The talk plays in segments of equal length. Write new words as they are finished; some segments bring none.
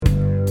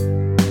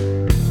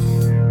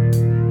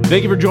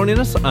Thank you for joining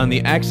us on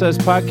the Access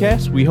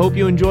Podcast. We hope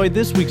you enjoyed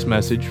this week's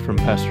message from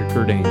Pastor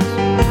Kurt Ains.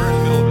 We're in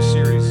the middle of a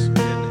series,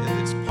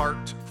 and it's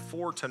part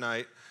 4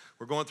 tonight.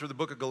 We're going through the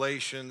book of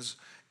Galatians,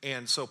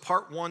 and so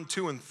part 1,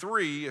 2, and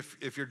 3,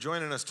 if you're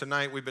joining us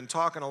tonight, we've been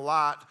talking a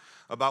lot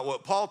about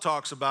what Paul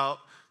talks about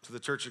to the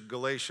church of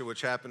Galatia,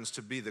 which happens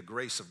to be the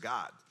grace of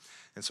God.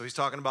 And so he's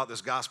talking about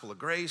this gospel of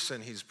grace,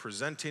 and he's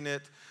presenting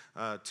it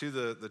to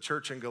the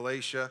church in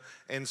Galatia.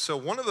 And so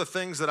one of the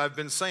things that I've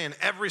been saying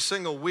every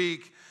single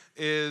week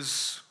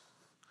is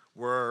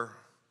we're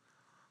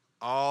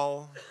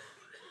all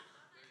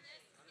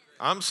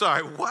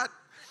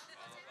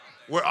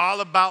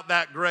about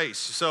that grace.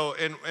 So,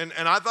 and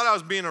I thought I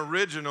was being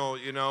original,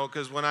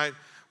 because when I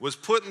was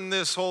putting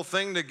this whole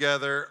thing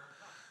together,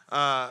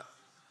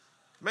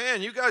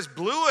 man, you guys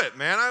blew it,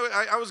 man.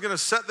 I was going to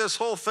set this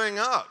whole thing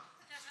up.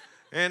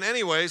 And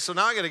anyway, so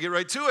now I got to get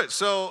right to it.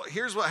 So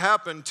here's what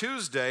happened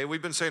Tuesday.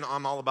 We've been saying,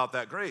 I'm all about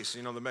that grace,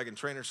 the Meghan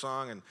Trainor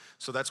song. And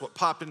so that's what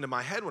popped into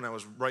my head when I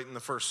was writing the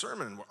first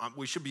sermon.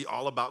 We should be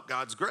all about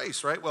God's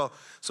grace, right? Well,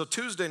 so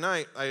Tuesday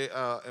night,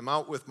 I am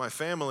out with my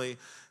family,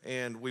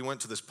 and we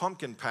went to this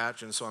pumpkin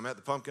patch. And so I'm at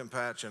the pumpkin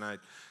patch, and I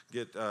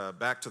get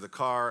back to the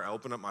car. I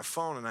open up my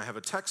phone, and I have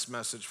a text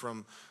message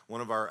from one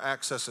of our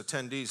Access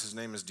attendees. His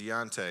name is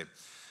Deontay.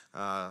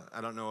 I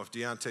don't know if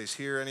Deontay's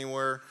here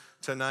anywhere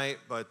tonight,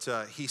 but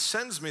he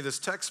sends me this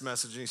text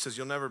message, and he says,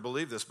 "You'll never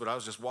believe this, but I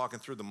was just walking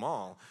through the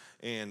mall,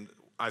 and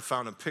I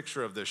found a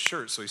picture of this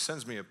shirt." So he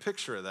sends me a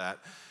picture of that.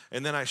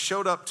 And then I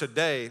showed up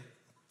today.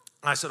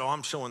 I said,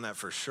 I'm showing that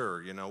for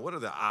sure. What are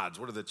the odds?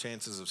 What are the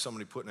chances of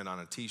somebody putting it on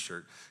a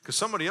T-shirt? Because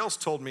somebody else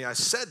told me I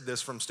said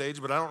this from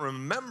stage, but I don't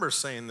remember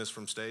saying this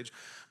from stage.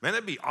 Man,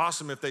 it'd be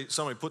awesome if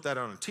somebody put that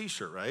on a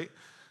T-shirt, right?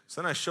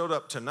 So then I showed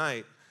up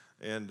tonight,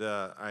 and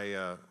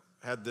I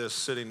had this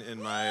sitting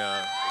in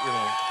my,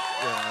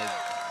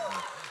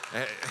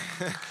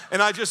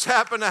 and I just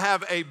happened to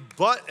have a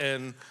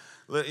button.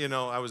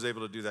 I was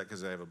able to do that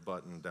because I have a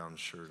button-down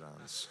shirt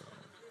on. So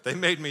they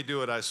made me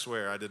do it, I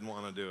swear. I didn't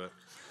want to do it.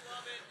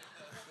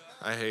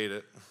 I hate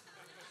it.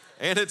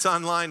 And it's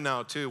online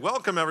now, too.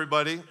 Welcome,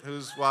 everybody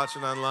who's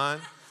watching online.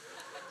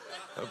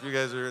 Hope you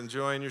guys are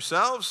enjoying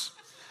yourselves.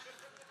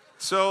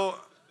 So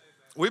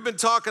we've been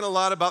talking a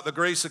lot about the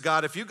grace of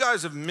God. If you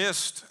guys have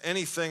missed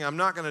anything, I'm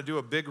not going to do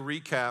a big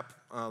recap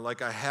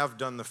like I have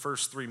done the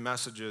first 3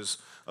 messages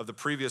of the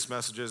previous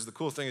messages. The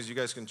cool thing is you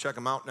guys can check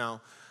them out now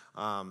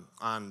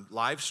on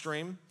live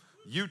stream,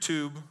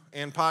 YouTube,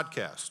 and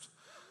podcast.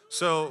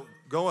 So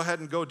go ahead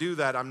and go do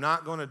that. I'm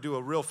not going to do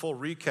a real full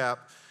recap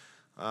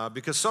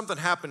because something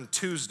happened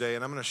Tuesday,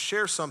 and I'm going to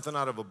share something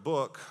out of a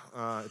book.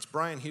 It's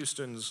Brian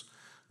Houston's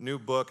new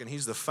book, and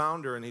he's the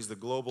founder and he's the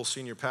global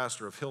senior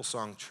pastor of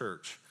Hillsong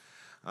Church.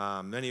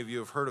 Many of you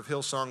have heard of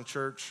Hillsong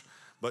Church,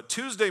 but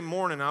Tuesday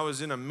morning I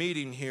was in a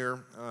meeting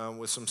here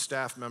with some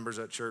staff members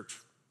at church,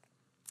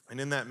 and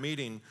in that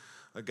meeting,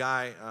 a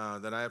guy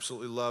that I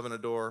absolutely love and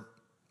adore,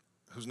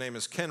 whose name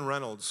is Ken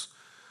Reynolds,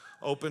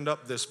 opened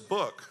up this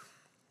book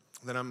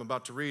that I'm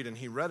about to read, and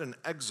he read an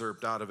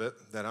excerpt out of it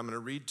that I'm going to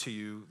read to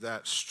you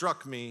that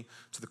struck me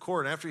to the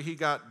core. And after he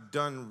got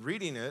done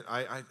reading it,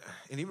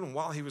 and even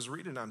while he was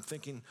reading it, I'm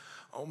thinking,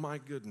 oh my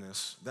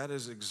goodness, that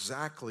is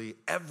exactly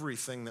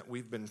everything that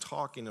we've been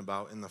talking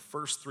about in the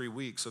first 3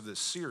 weeks of this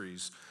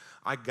series.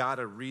 I got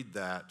to read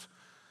that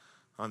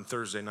on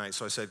Thursday night.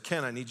 So I said,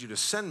 Ken, I need you to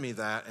send me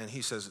that. And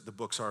he says, the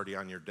book's already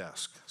on your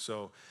desk.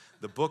 So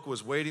the book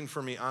was waiting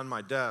for me on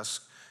my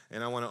desk,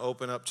 and I want to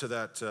open up to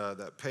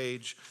that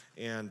page.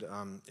 And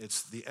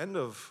it's the end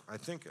of, I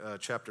think,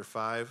 chapter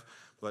 5.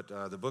 But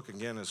the book,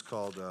 again, is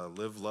called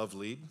Live, Love,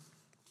 Lead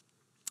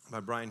by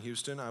Brian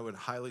Houston. I would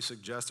highly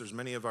suggest, there's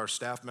many of our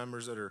staff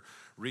members that are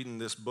reading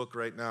this book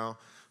right now.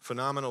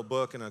 Phenomenal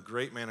book and a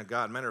great man of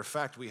God. Matter of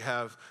fact, we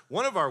have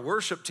one of our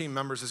worship team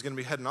members is going to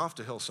be heading off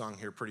to Hillsong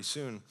here pretty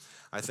soon,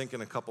 I think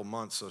in a couple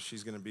months, so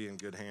she's going to be in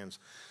good hands.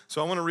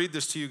 So I want to read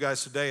this to you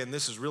guys today, and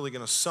this is really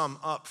going to sum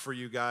up for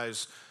you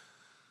guys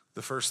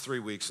the first 3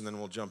 weeks, and then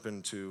we'll jump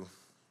into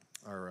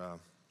our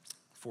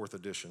 4th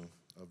edition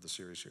of the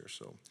series here.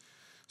 So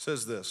it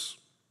says this: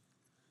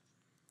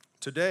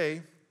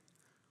 today,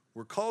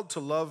 we're called to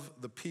love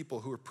the people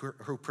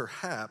who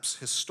perhaps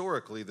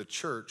historically the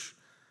church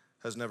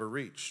has never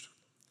reached.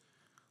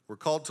 We're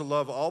called to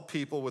love all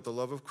people with the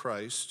love of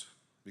Christ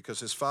because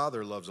his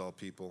Father loves all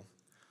people,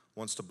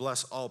 wants to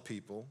bless all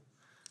people,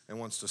 and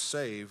wants to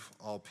save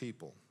all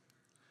people.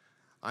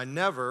 I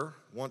never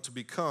want to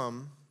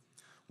become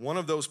one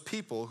of those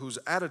people whose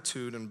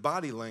attitude and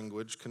body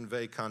language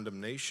convey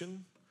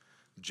condemnation,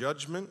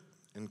 judgment,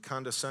 and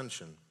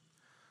condescension.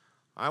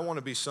 I want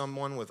to be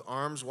someone with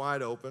arms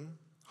wide open,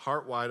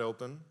 heart wide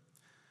open,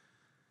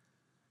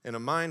 and a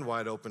mind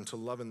wide open to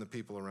loving the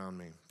people around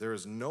me. There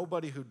is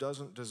nobody who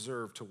doesn't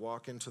deserve to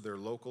walk into their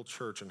local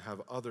church and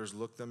have others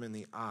look them in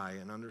the eye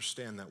and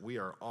understand that we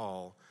are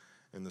all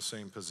in the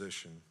same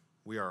position.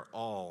 We are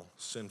all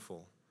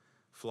sinful,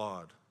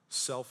 flawed,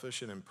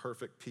 selfish, and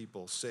imperfect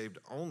people, saved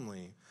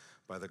only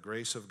by the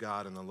grace of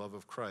God and the love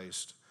of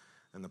Christ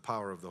and the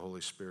power of the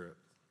Holy Spirit.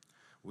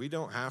 We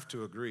don't have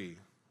to agree,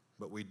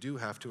 but we do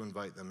have to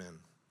invite them in.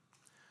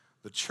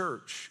 The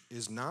church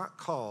is not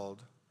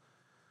called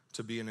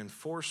to be an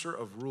enforcer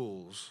of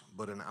rules,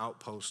 but an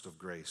outpost of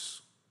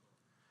grace.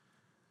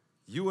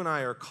 You and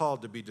I are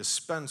called to be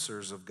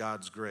dispensers of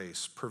God's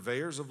grace,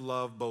 purveyors of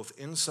love both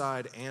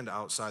inside and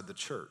outside the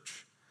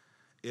church.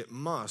 It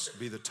must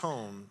be the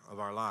tone of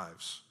our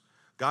lives.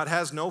 God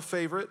has no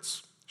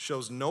favorites,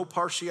 shows no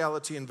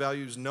partiality, and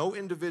values no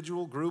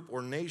individual, group,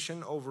 or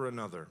nation over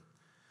another.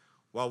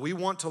 While we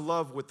want to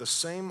love with the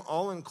same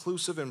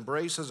all-inclusive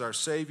embrace as our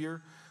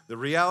Savior, the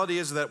reality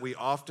is that we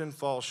often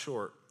fall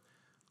short.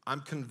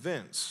 I'm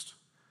convinced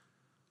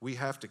we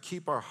have to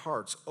keep our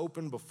hearts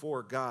open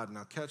before God,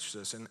 now catch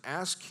this, and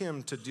ask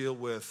Him to deal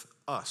with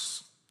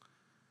us,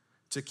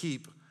 to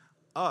keep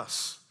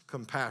us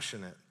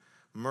compassionate,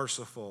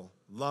 merciful,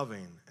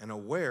 loving, and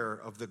aware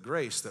of the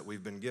grace that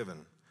we've been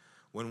given.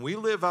 When we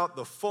live out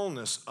the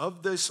fullness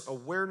of this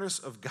awareness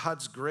of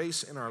God's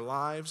grace in our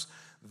lives,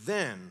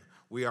 then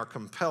we are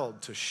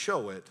compelled to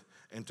show it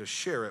and to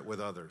share it with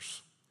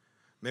others.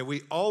 May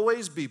we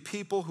always be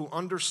people who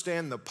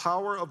understand the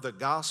power of the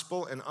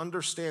gospel and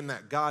understand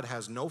that God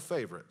has no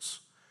favorites.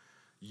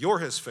 You're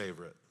His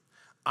favorite.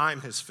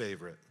 I'm His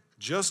favorite.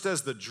 Just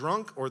as the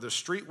drunk or the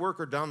street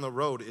worker down the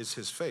road is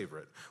His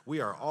favorite, we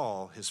are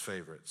all His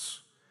favorites.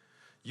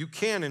 You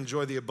can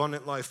enjoy the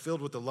abundant life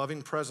filled with the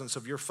loving presence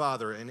of your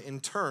Father and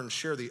in turn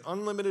share the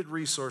unlimited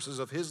resources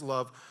of His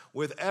love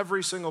with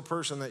every single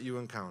person that you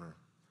encounter.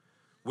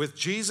 With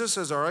Jesus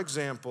as our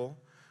example,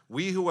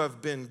 we who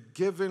have been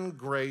given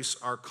grace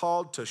are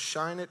called to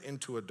shine it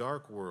into a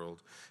dark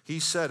world. He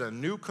said, "A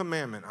new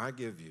commandment I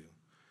give you,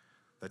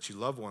 that you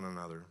love one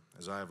another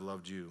as I have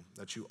loved you,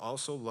 that you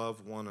also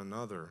love one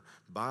another.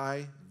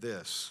 By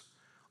this,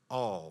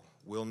 all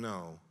will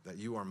know that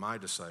you are my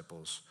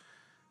disciples,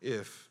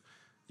 if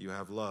you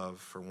have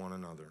love for one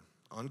another."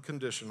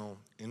 Unconditional,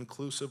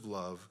 inclusive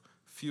love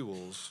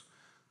fuels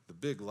the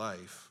big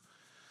life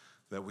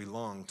that we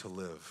long to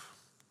live.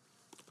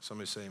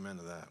 Somebody say amen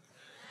to that.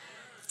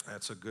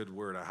 That's a good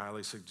word. I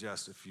highly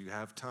suggest if you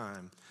have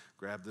time,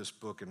 grab this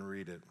book and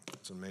read it.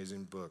 It's an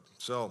amazing book.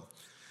 So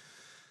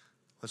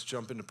let's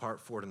jump into part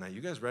 4 tonight.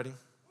 You guys ready?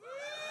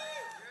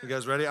 You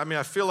guys ready? I mean,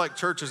 I feel like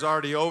church is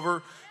already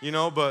over,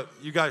 but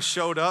you guys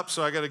showed up,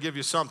 so I got to give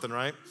you something,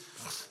 right?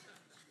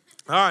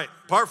 All right,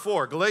 part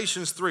 4,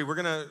 Galatians 3.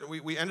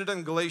 We ended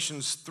on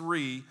Galatians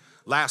 3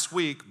 last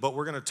week, but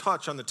we're going to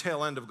touch on the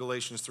tail end of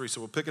Galatians 3,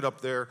 so we'll pick it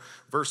up there.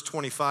 Verse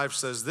 25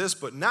 says this,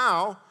 "But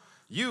now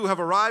you have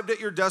arrived at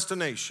your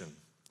destination.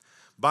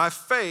 By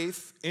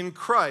faith in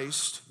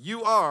Christ,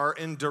 you are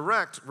in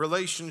direct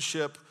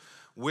relationship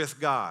with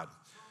God."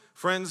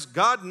 Friends,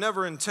 God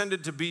never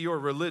intended to be your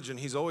religion.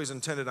 He's always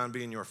intended on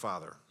being your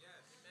Father.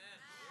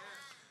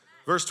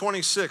 Verse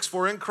 26,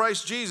 "For in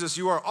Christ Jesus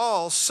you are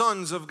all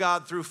sons of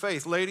God through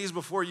faith." Ladies,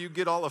 before you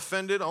get all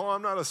offended, "Oh,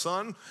 I'm not a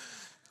son."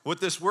 What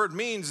this word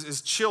means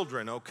is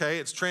children, okay?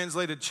 It's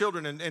translated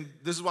children, and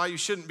this is why you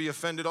shouldn't be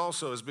offended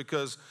also, is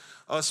because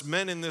us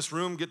men in this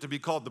room get to be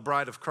called the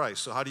bride of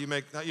Christ. So how do you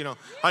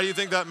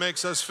think that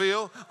makes us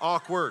feel?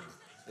 Awkward.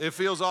 It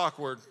feels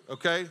awkward,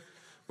 okay?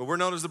 But we're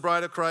known as the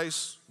bride of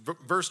Christ.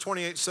 Verse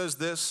 28 says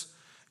this,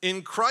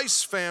 "In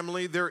Christ's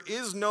family there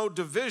is no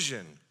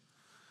division."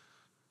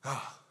 I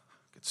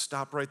could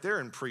stop right there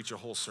and preach a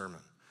whole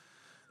sermon.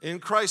 "In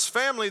Christ's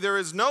family there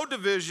is no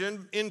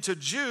division into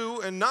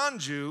Jew and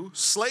non-Jew,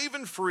 slave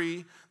and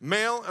free,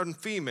 male and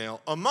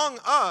female. Among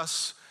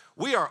us,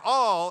 we are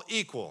all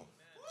equal."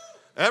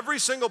 Every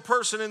single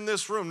person in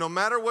this room, no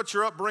matter what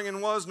your upbringing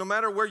was, no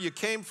matter where you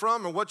came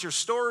from or what your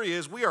story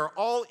is, we are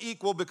all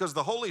equal because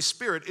the Holy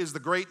Spirit is the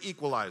great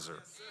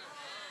equalizer.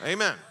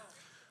 Amen.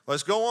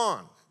 Let's go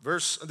on. We're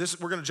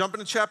going to jump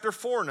into chapter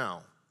 4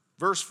 now.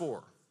 Verse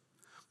 4.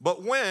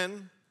 "But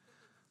when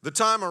the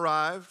time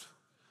arrived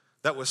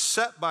that was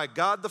set by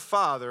God the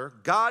Father,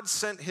 God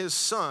sent His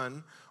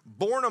Son,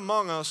 born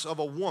among us of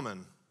a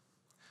woman."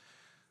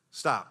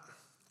 Stop.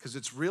 Because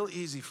it's real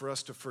easy for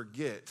us to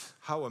forget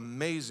how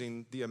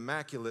amazing the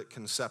Immaculate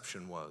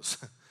Conception was.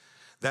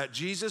 That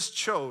Jesus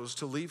chose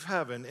to leave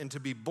heaven and to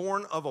be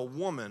born of a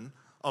woman,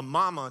 a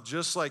mama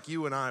just like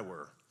you and I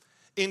were,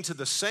 into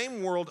the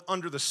same world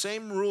under the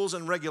same rules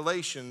and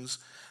regulations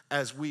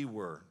as we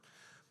were.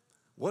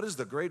 What is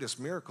the greatest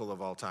miracle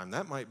of all time?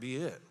 That might be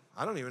it.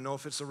 I don't even know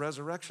if it's the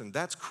resurrection.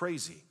 That's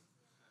crazy.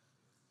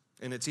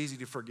 And it's easy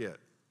to forget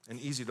and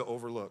easy to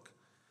overlook.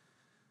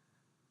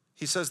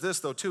 He says this,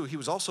 though, too. He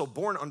was also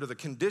born under the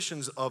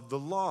conditions of the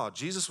law.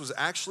 Jesus was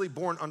actually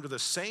born under the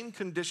same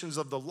conditions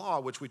of the law,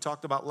 which we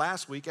talked about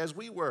last week, as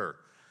we were.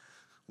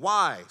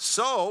 Why?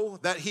 So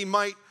that He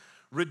might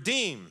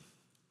redeem.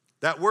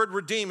 That word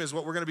redeem is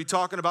what we're going to be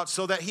talking about.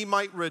 So that He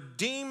might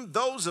redeem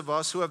those of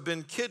us who have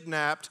been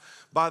kidnapped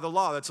by the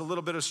law. That's a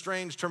little bit of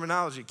strange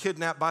terminology.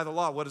 Kidnapped by the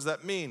law. What does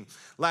that mean?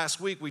 Last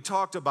week we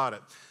talked about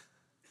it.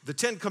 The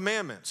 10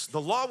 Commandments.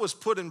 The law was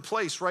put in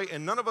place, right?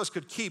 And none of us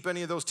could keep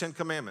any of those 10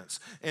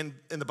 Commandments. And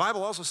the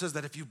Bible also says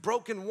that if you've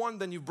broken one,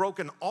 then you've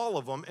broken all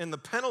of them. And the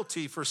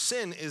penalty for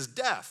sin is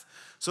death.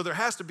 So there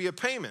has to be a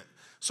payment.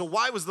 So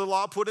why was the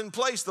law put in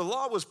place? The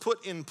law was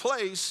put in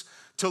place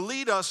to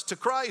lead us to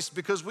Christ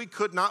because we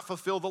could not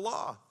fulfill the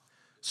law.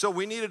 So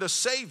we needed a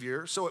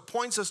Savior, so it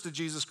points us to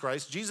Jesus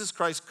Christ. Jesus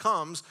Christ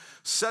comes,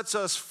 sets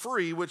us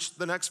free, which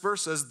the next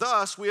verse says,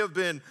 thus we have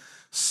been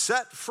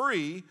set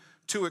free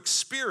to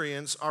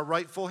experience our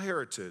rightful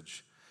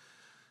heritage.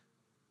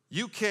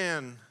 You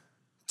can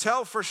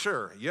tell for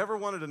sure. You ever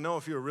wanted to know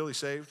if you were really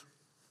saved?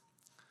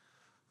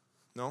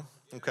 No?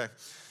 Okay.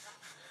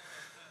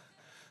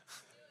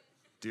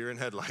 Deer in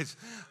headlights.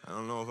 I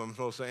don't know if I'm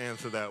supposed to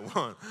answer that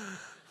one.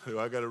 Do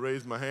I got to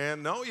raise my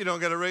hand? No, you don't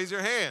got to raise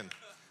your hand.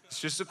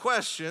 It's just a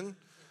question.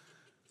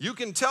 You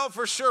can tell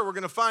for sure, we're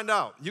going to find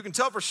out. You can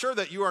tell for sure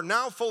that you are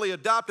now fully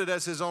adopted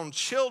as his own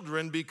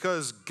children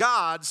because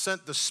God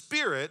sent the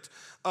Spirit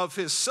of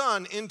his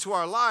Son into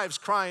our lives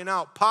crying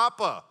out,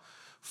 Papa,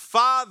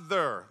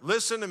 Father.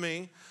 Listen to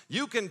me.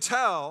 You can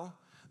tell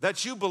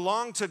that you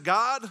belong to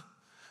God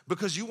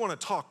because you want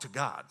to talk to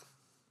God.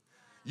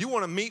 You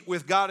want to meet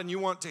with God and you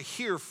want to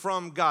hear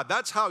from God.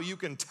 That's how you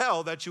can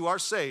tell that you are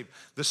saved.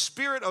 The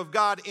Spirit of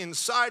God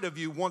inside of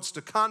you wants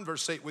to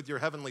conversate with your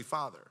Heavenly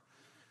Father.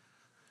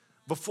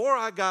 Before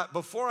I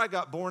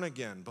got born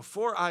again,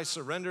 before I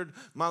surrendered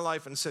my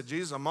life and said,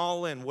 Jesus, I'm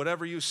all in.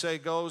 Whatever you say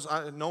goes.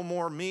 No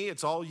more me,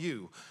 it's all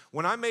you.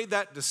 When I made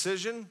that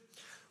decision,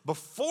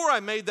 before I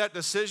made that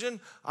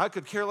decision, I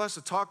could care less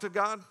to talk to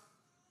God.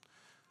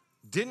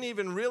 Didn't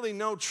even really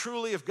know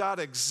truly if God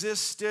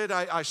existed.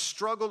 I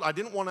struggled. I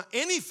didn't want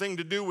anything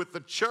to do with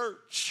the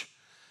church.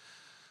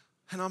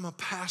 And I'm a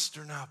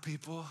pastor now,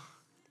 people.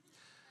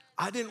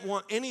 I didn't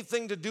want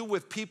anything to do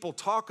with people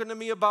talking to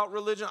me about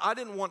religion. I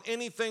didn't want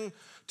anything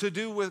to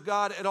do with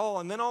God at all.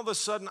 And then all of a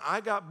sudden,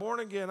 I got born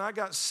again. I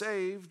got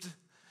saved.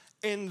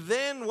 And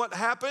then what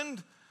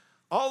happened?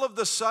 All of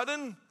a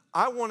sudden,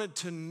 I wanted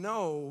to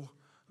know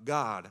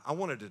God. I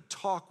wanted to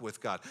talk with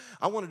God.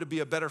 I wanted to be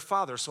a better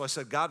father. So I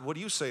said, God, what do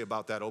you say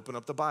about that? Open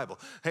up the Bible.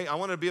 Hey, I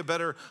want to be a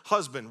better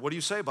husband. What do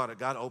you say about it?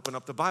 God, open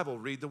up the Bible,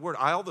 read the word.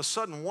 I all of a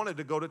sudden wanted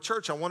to go to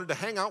church. I wanted to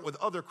hang out with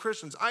other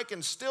Christians. I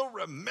can still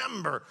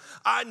remember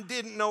I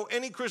didn't know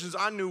any Christians.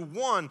 I knew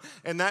one,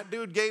 and that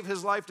dude gave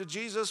his life to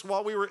Jesus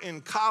while we were in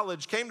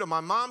college, came to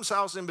my mom's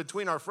house in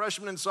between our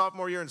freshman and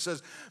sophomore year and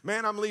says,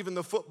 man, I'm leaving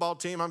the football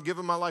team. I'm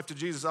giving my life to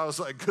Jesus. I was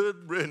like,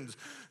 good riddance.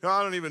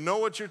 I don't even know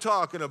what you're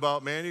talking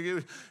about,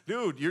 man.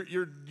 Dude,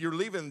 you're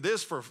leaving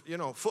this for,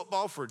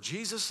 football for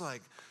Jesus?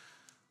 Like,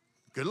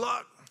 good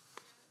luck.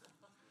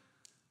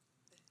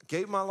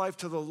 Gave my life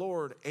to the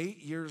Lord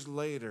 8 years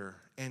later,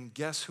 and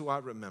guess who I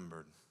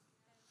remembered?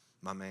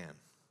 My man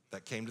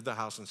that came to the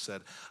house and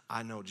said,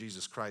 I know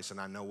Jesus Christ,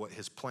 and I know what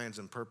his plans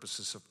and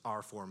purposes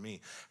are for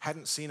me.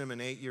 Hadn't seen him in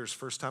 8 years.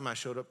 First time I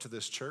showed up to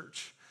this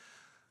church,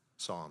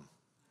 saw him.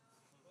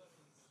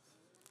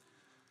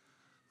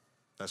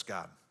 That's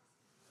God.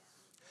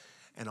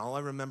 And all I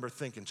remember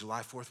thinking,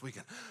 July 4th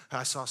weekend,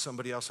 I saw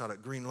somebody else out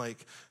at Green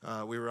Lake.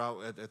 We were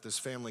out at this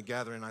family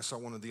gathering. I saw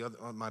one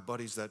of my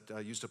buddies that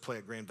used to play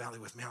at Grand Valley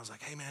with me. I was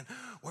like, hey, man,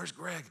 where's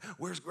Greg?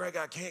 Where's Greg?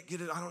 I can't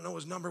get it. I don't know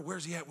his number.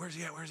 Where's he at? Where's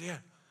he at? Where's he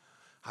at?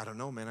 I don't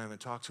know, man. I haven't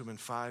talked to him in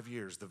 5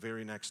 years. The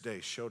very next day,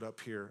 showed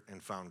up here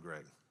and found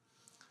Greg.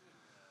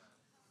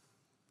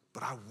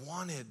 But I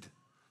wanted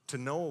to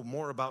know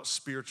more about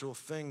spiritual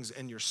things,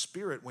 and your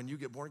spirit, when you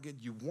get born again,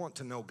 you want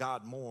to know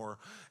God more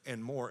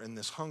and more, and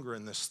this hunger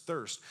and this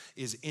thirst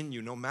is in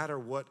you. No matter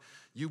what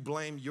you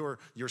blame your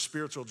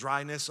spiritual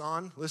dryness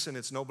on, listen,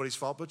 it's nobody's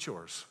fault but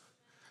yours.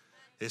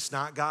 It's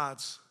not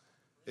God's.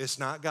 It's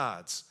not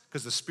God's,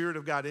 because the Spirit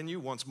of God in you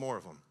wants more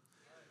of them.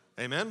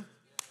 Amen?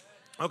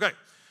 Okay,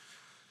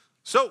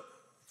 so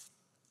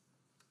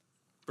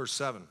verse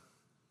 7.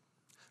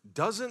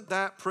 Doesn't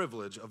that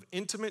privilege of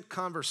intimate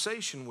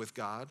conversation with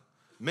God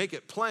make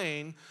it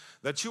plain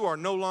that you are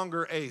no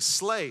longer a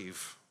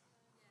slave,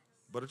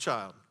 but a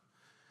child?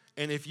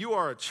 And if you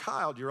are a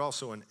child, you're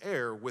also an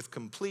heir with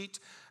complete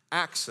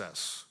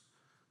access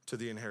to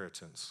the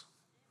inheritance.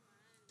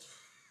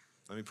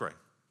 Let me pray.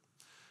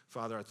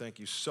 Father, I thank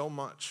you so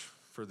much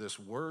for this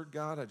word,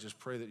 God. I just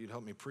pray that you'd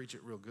help me preach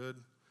it real good,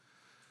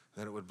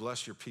 that it would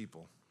bless your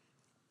people.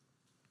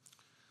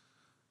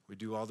 We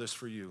do all this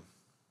for you.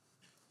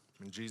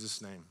 In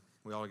Jesus' name.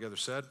 We all together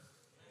said?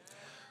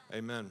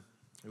 Amen.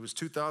 It was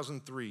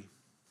 2003.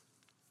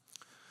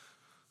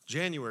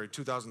 January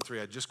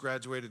 2003. I just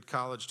graduated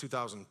college.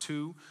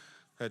 2002.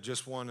 Had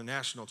just won a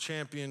national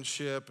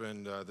championship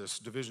and this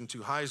Division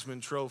II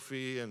Heisman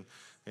Trophy.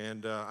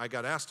 And I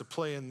got asked to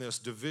play in this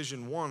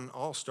Division I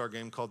All-Star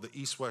game called the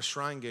East-West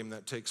Shrine Game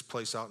that takes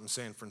place out in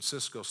San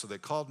Francisco. So they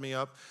called me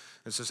up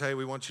and says, hey,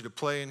 we want you to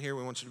play in here.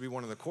 We want you to be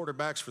one of the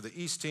quarterbacks for the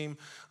East team.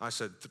 I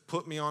said,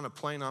 put me on a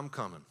plane. I'm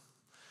coming.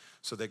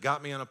 So they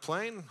got me on a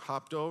plane,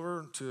 hopped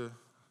over to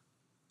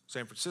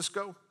San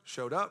Francisco,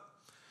 showed up,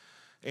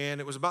 and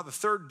it was about the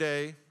third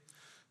day,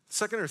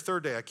 second or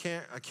third day, I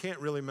can't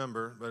really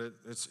remember, but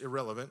it's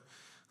irrelevant.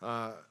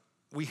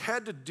 We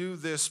had to do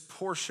this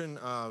portion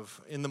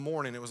of, in the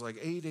morning, it was like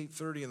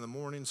 8:30 in the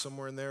morning,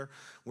 somewhere in there,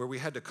 where we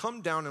had to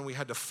come down and we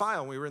had to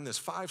file. We were in this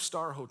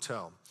 5-star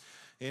hotel,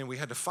 and we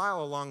had to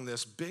file along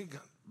this big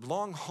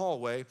long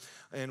hallway,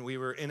 and we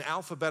were in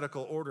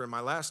alphabetical order, and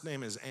my last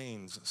name is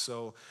Ains,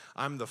 so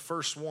I'm the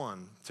first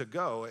one to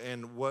go.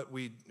 And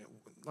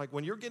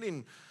when you're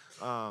getting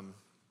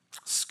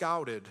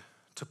scouted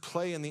to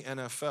play in the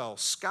NFL,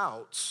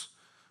 scouts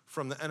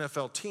from the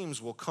NFL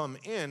teams will come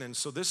in, and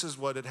so this is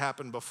what had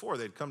happened before.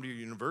 They'd come to your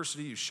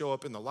university, you show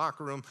up in the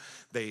locker room,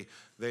 they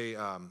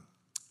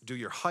do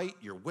your height,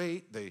 your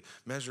weight, they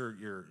measure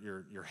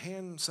your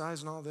hand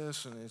size and all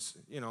this, and it's,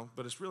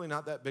 but it's really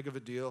not that big of a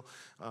deal.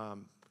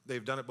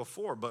 They've done it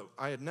before, but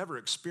I had never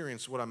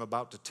experienced what I'm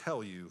about to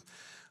tell you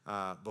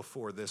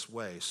before this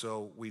way.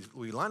 So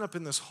we line up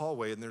in this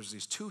hallway, and there's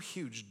these two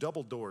huge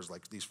double doors,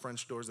 like these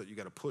French doors that you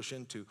got to push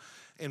into.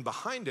 And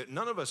behind it,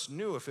 none of us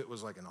knew if it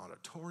was like an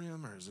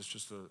auditorium or is this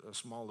just a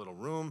small little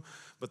room.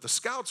 But the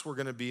scouts were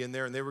going to be in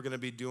there, and they were going to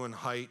be doing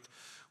height,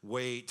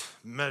 weight,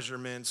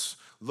 measurements,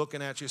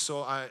 looking at you.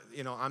 So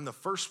I'm the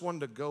first one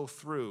to go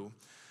through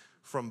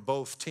from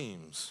both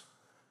teams.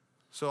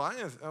 So I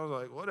was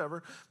like,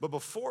 whatever. But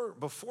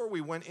before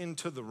we went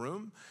into the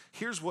room,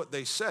 here's what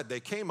they said. They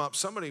came up,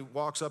 somebody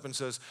walks up and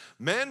says,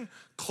 "Men,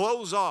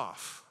 clothes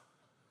off."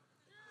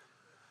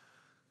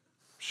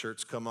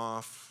 Shirts come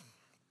off.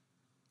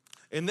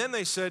 And then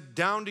they said,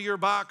 "Down to your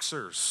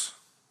boxers."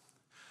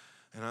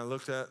 And I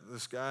looked at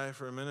this guy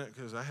for a minute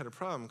because I had a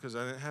problem because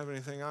I didn't have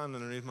anything on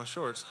underneath my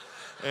shorts.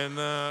 And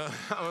I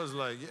was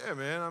like, yeah,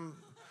 man,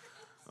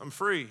 I'm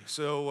free.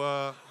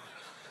 So,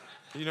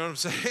 you know what I'm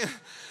saying?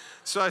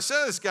 So I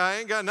said, this guy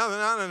ain't got nothing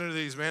on under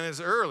these, man. It's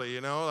early,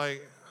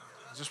 like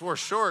just wore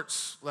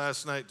shorts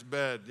last night to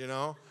bed,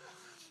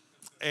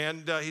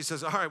 And he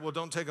says, all right, well,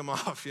 don't take them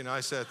off.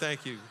 I said,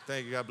 thank you,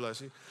 God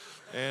bless you.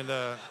 And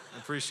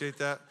appreciate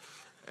that.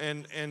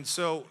 And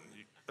so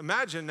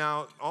imagine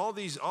now all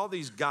these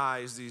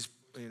guys, these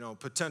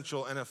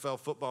potential NFL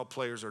football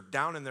players are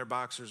down in their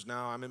boxers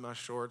now. I'm in my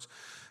shorts,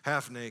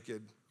 half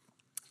naked.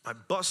 I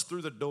bust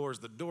through the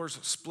doors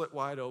split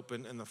wide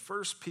open, and the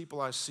first people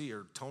I see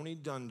are Tony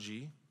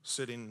Dungy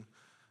sitting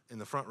in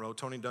the front row.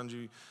 Tony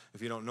Dungy,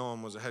 if you don't know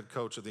him, was a head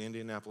coach of the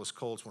Indianapolis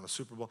Colts, won a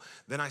Super Bowl.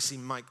 Then I see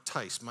Mike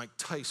Tice. Mike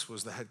Tice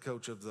was the head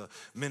coach of the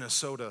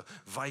Minnesota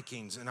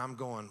Vikings, and I'm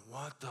going,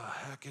 what the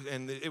heck?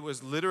 And it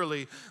was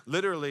literally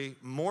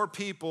more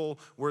people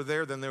were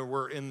there than there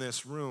were in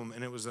this room,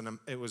 and it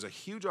was a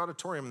huge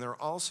auditorium, and they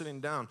were all sitting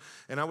down.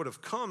 And I would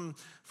have come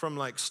from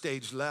like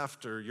stage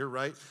left or your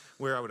right,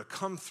 where I would have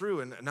come through,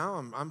 and now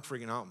I'm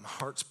freaking out. My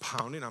heart's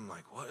pounding. I'm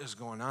like, what is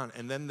going on?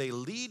 And then they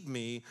lead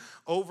me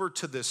over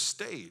to this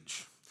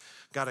stage.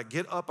 Got to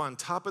get up on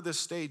top of this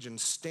stage and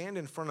stand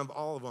in front of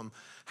all of them,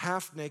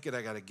 half naked.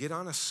 I got to get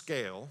on a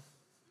scale.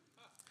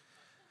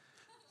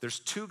 There's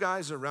two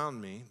guys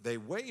around me. They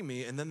weigh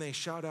me, and then they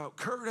shout out,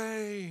 "Kurt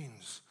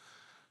Ains,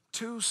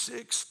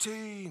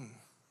 216.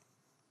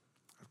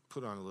 I've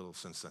put on a little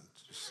since then.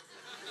 Just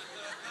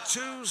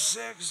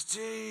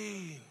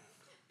 216.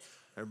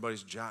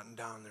 Everybody's jotting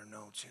down their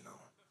notes,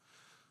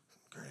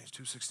 Kurt Ains,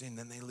 216.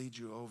 Then they lead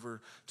you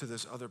over to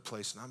this other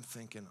place, and I'm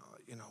thinking,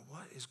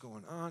 what is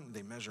going on?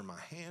 They measure my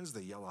hands.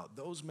 They yell out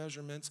those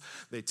measurements.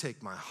 They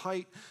take my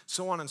height,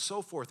 so on and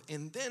so forth.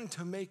 And then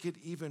to make it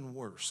even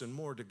worse and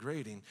more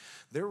degrading,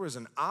 there was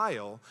an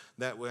aisle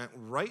that went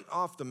right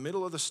off the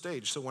middle of the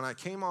stage. So when I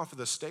came off of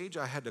the stage,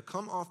 I had to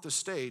come off the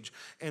stage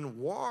and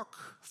walk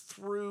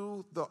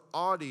through the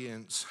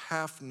audience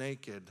half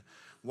naked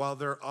while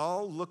they're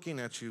all looking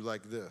at you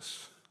like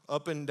this,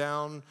 up and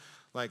down,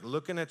 like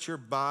looking at your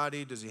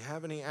body. Does he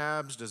have any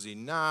abs? Does he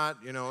not?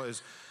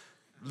 Is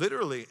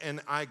literally.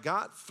 And I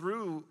got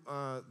through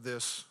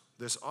this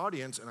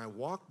audience, and I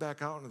walked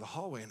back out into the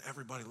hallway, and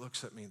everybody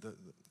looks at me,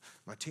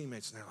 my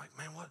teammates, and they're like,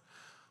 man,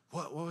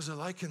 what was it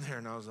like in there?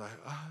 And I was like,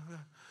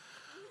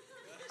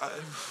 I'm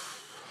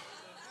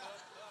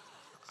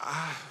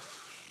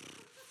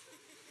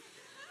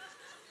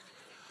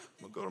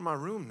gonna go to my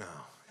room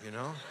now,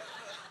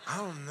 I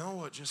don't know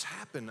what just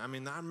happened. I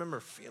mean, I remember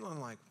feeling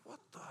like, what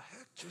the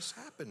heck just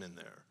happened in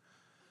there?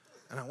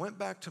 And I went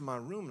back to my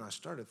room, and I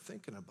started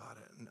thinking about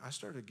it, and I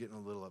started getting a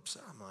little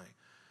upset. I'm like,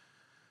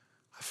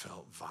 I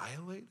felt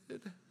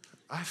violated.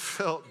 I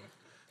felt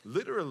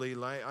literally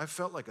like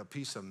a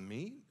piece of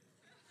meat.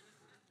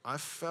 I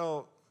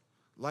felt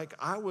like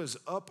I was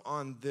up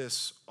on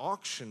this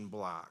auction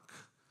block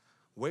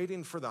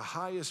waiting for the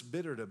highest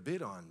bidder to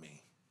bid on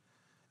me.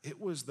 It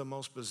was the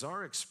most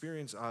bizarre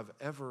experience I've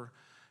ever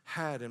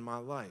had in my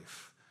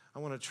life. I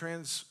want to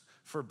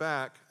transfer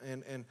back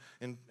and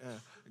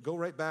go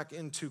right back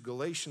into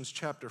Galatians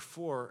chapter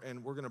 4,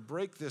 and we're going to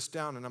break this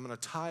down, and I'm going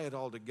to tie it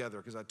all together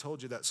because I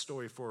told you that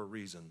story for a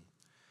reason.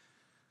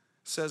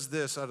 It says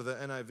this out of the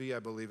NIV, I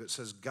believe. It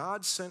says,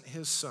 God sent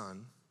his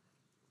son,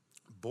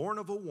 born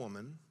of a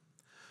woman,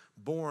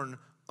 born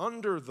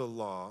under the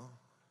law,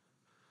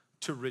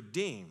 to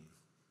redeem.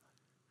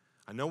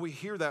 I know we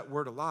hear that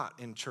word a lot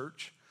in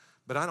church,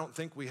 but I don't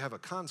think we have a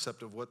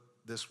concept of what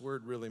this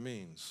word really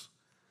means.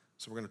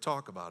 So we're going to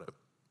talk about it.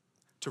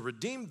 To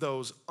redeem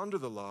those under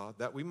the law,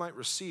 that we might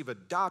receive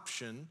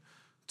adoption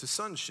to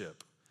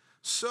sonship.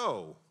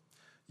 So,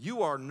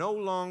 you are no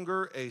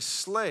longer a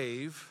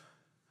slave,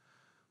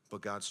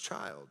 but God's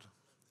child.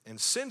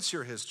 And since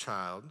you're his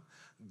child,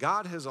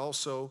 God has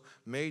also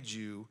made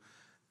you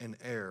an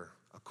heir.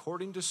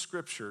 According to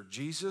Scripture,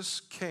 Jesus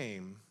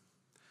came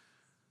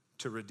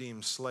to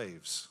redeem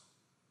slaves.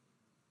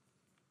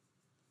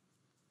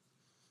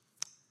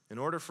 In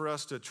order for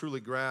us to truly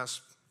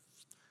grasp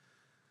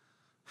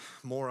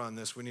more on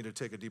this, we need to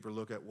take a deeper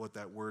look at what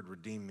that word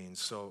redeem means.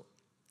 So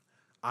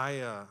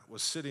I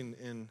was sitting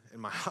in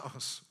my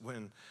house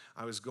when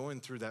I was going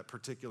through that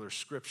particular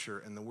scripture,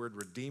 and the word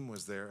redeem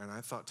was there, and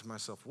I thought to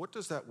myself, what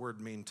does that word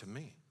mean to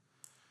me?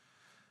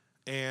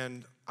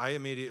 And I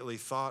immediately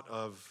thought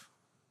of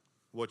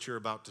what you're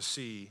about to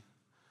see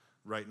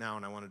right now,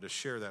 and I wanted to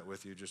share that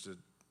with you just so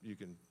you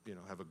can,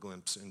 have a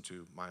glimpse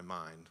into my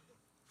mind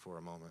for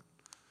a moment.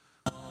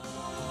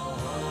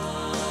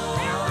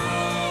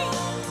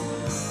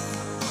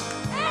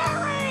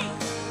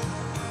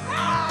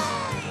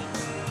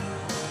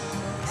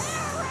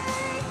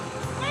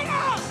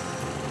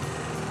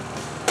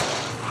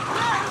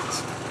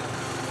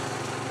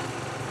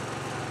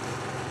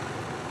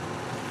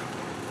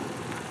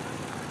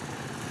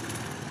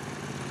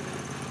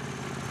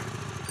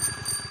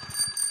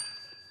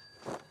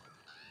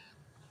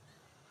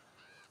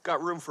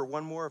 Got room for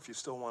one more if you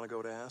still want to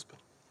go to Aspen.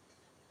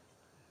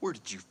 Where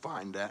did you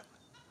find that?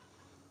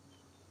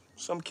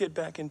 Some kid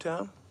back in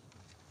town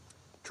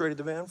traded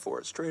the van for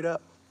it, straight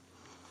up.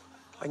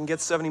 I can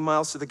get 70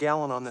 miles to the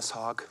gallon on this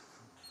hog.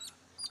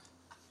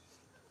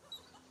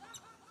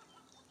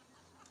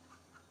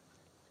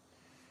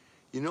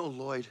 You know,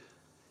 Lloyd,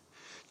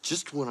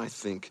 just when I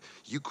think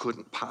you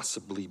couldn't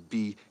possibly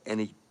be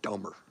any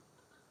dumber,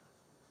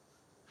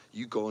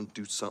 you go and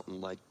do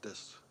something like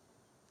this.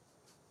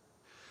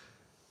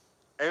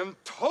 And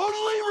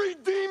totally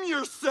redeem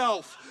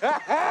yourself.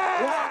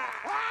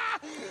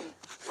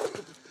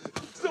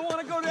 Still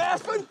want to go to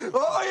Aspen?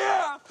 Oh,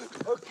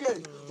 yeah.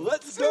 Okay,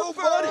 let's go,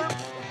 buddy.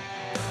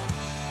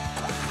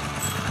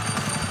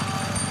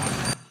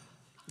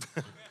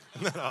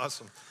 Isn't that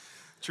awesome?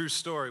 True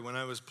story. When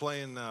I was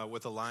playing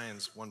with the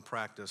Lions one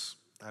practice,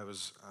 I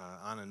was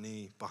on a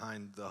knee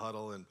behind the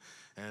huddle,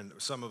 and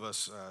some of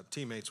us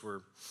teammates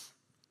were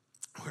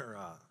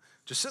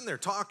just sitting there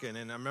talking,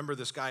 and I remember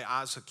this guy,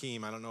 Oz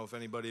Hakeem. I don't know if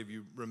anybody of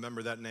you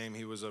remember that name.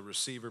 He was a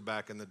receiver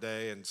back in the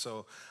day, and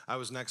so I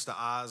was next to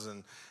Oz,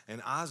 and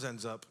Oz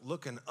ends up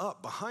looking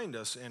up behind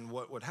us, and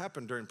what would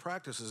happen during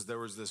practice is there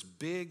was this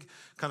big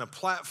kind of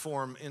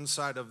platform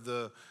inside of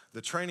the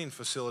training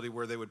facility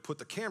where they would put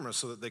the cameras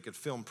so that they could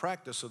film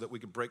practice so that we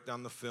could break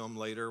down the film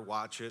later,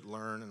 watch it,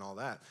 learn, and all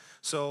that.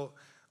 So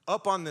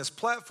up on this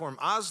platform,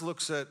 Oz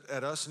looks at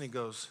us, and he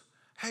goes,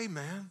 "Hey,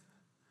 man,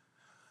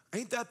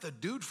 ain't that the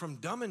dude from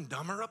Dumb and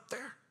Dumber up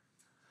there?"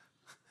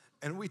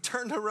 And we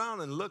turned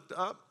around and looked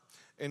up,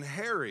 and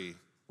Harry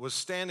was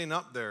standing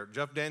up there.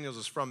 Jeff Daniels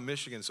is from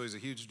Michigan, so he's a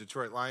huge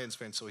Detroit Lions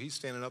fan, so he's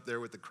standing up there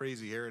with the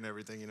crazy hair and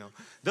everything,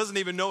 Doesn't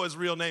even know his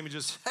real name. He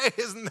just, "Hey,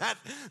 isn't that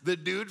the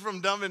dude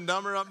from Dumb and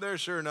Dumber up there?"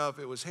 Sure enough,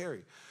 it was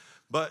Harry.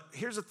 But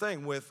here's the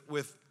thing with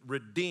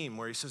redeem,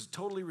 where he says,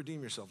 totally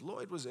redeem yourself.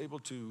 Lloyd was able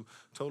to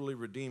totally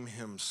redeem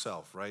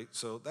himself, right?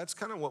 So that's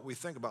kind of what we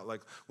think about,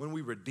 like when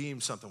we redeem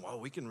something, well,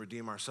 we can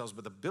redeem ourselves.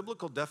 But the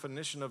biblical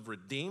definition of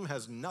redeem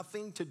has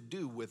nothing to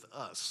do with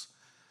us.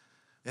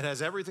 It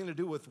has everything to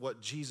do with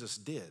what Jesus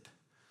did.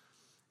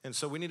 And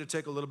so we need to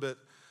take a little bit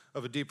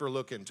of a deeper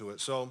look into it.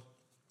 So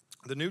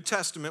the New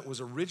Testament was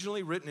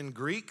originally written in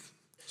Greek,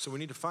 so we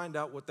need to find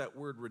out what that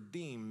word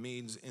redeem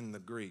means in the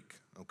Greek,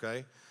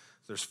 okay?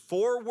 There's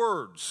 4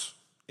 words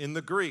in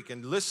the Greek,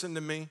 and listen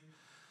to me.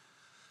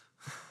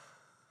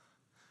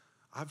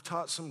 I've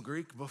taught some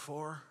Greek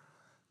before,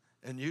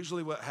 and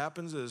usually what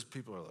happens is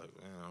people are like,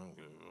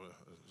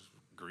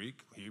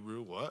 Greek,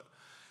 Hebrew, what?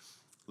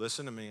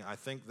 Listen to me. I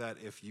think that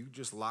if you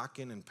just lock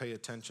in and pay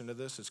attention to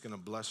this, it's going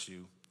to bless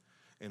you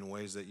in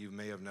ways that you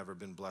may have never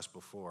been blessed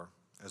before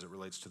as it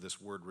relates to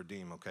this word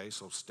redeem, okay?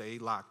 So stay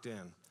locked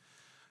in.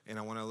 And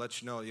I want to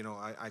let you know,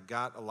 I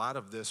got a lot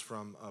of this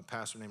from a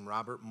pastor named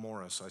Robert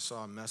Morris. I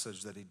saw a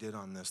message that he did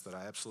on this that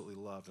I absolutely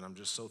loved, and I'm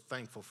just so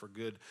thankful for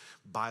good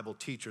Bible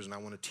teachers, and I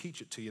want to teach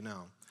it to you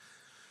now.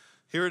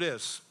 Here it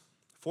is.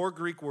 4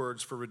 Greek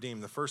words for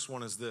redeem. The first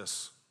one is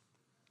this: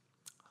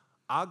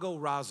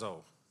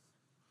 agorazo.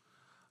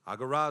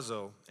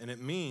 Agorazo, and it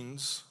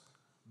means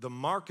the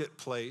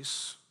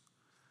marketplace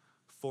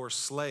for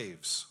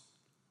slaves.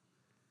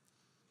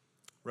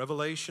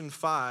 Revelation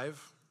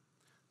 5,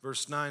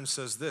 verse 9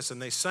 says this,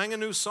 and they sang a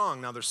new song.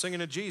 Now they're singing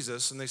to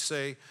Jesus, and they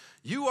say,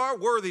 "You are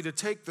worthy to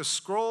take the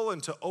scroll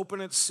and to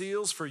open its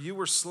seals, for you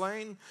were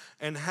slain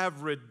and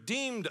have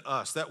redeemed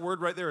us." That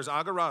word right there is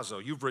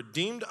agorazo. You've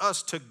redeemed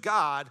us to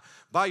God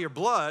by your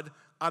blood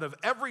out of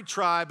every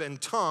tribe and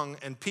tongue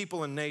and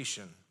people and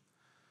nation.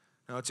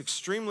 Now, it's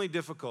extremely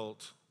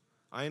difficult.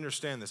 I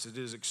understand this. It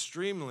is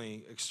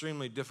extremely,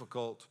 extremely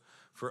difficult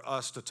for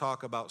us to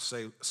talk about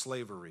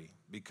slavery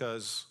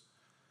because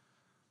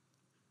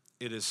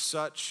it is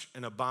such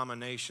an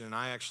abomination, and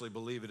I actually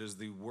believe it is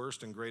the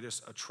worst and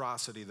greatest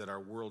atrocity that our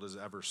world has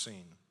ever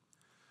seen.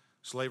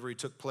 Slavery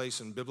took place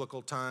in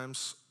biblical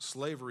times.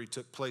 Slavery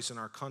took place in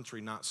our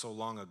country not so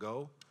long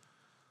ago.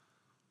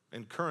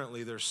 And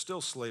currently, there's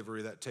still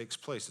slavery that takes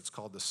place. It's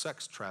called the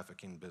sex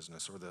trafficking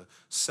business or the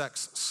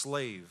sex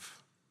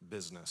slave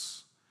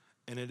business.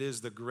 And it is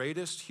the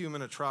greatest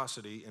human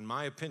atrocity, in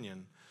my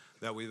opinion,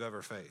 that we've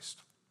ever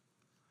faced.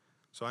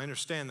 So I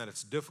understand that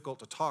it's difficult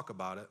to talk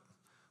about it,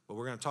 but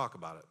we're going to talk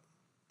about it.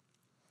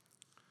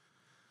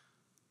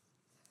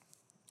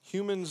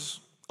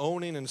 Humans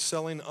owning and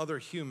selling other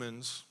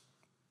humans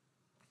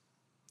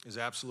is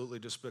absolutely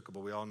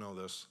despicable. We all know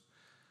this.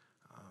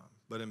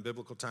 But in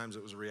biblical times,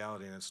 it was a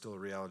reality, and it's still a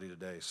reality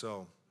today.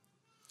 So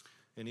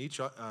in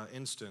each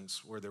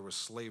instance where there was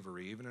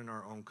slavery, even in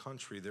our own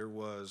country, there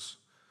was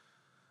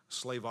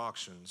slave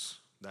auctions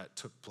that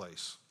took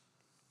place.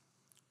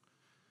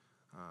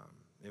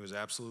 It was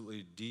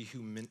absolutely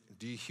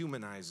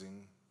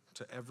dehumanizing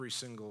to every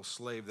single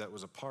slave that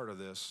was a part of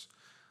this.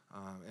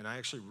 And I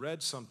actually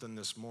read something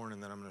this morning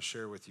that I'm going to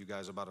share with you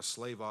guys about a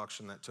slave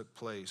auction that took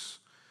place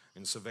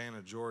in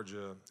Savannah,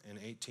 Georgia in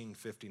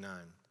 1859.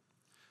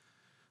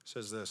 It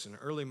says this: in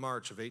early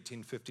March of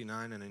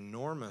 1859, an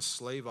enormous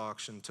slave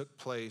auction took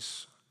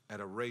place at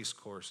a race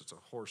course. It's a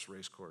horse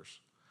race course,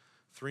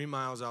 3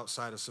 miles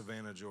outside of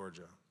Savannah,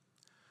 Georgia.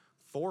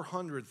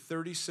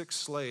 436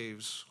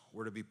 slaves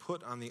were to be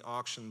put on the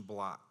auction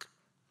block.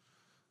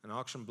 An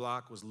auction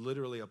block was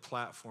literally a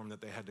platform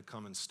that they had to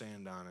come and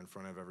stand on in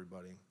front of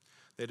everybody.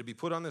 They had to be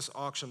put on this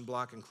auction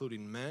block,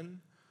 including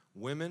men,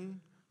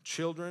 women,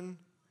 children,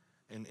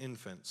 and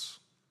infants.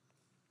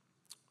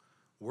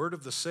 Word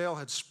of the sale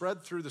had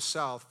spread through the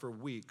South for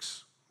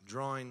weeks,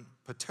 drawing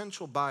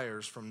potential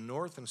buyers from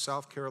North and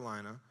South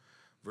Carolina,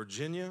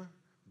 Virginia,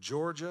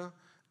 Georgia,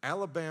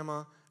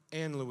 Alabama,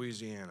 and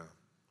Louisiana.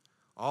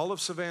 All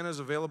of Savannah's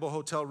available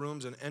hotel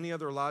rooms and any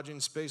other lodging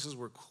spaces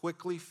were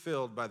quickly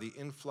filled by the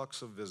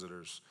influx of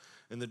visitors.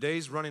 In the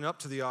days running up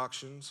to the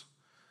auctions,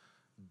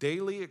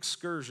 daily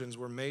excursions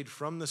were made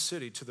from the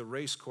city to the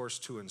race course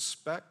to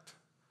inspect,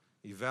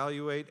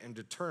 evaluate, and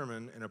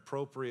determine an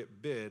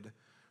appropriate bid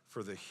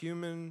for the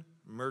human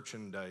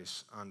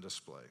merchandise on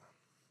display.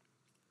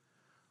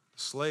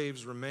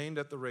 Slaves remained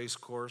at the race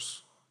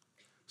course,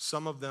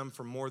 some of them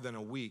for more than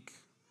a week,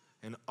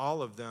 and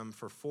all of them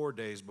for 4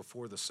 days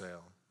before the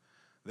sale.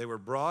 They were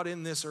brought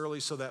in this early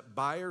so that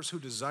buyers who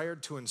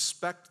desired to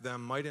inspect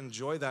them might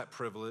enjoy that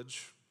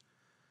privilege,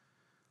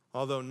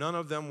 although none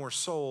of them were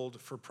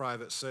sold for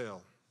private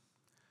sale.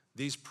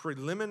 These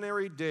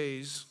preliminary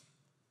days,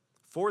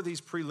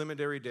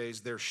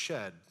 their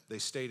shed, they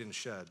stayed in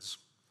sheds,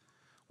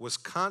 was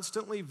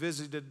constantly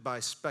visited by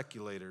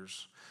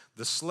speculators.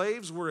 The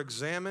slaves were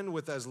examined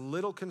with as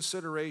little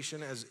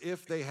consideration as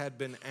if they had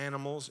been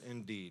animals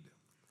indeed.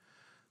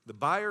 The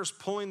buyers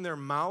pulling their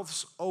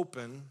mouths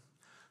open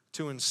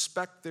to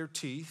inspect their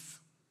teeth,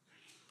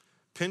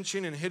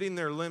 pinching and hitting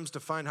their limbs to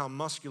find how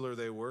muscular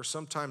they were,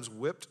 sometimes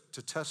whipped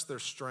to test their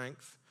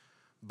strength.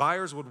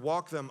 Buyers would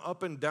walk them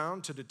up and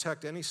down to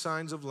detect any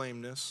signs of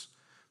lameness,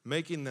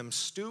 making them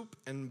stoop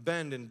and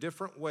bend in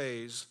different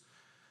ways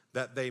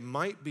that they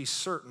might be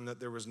certain that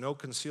there was no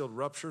concealed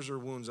ruptures or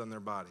wounds on their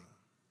body.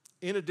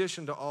 In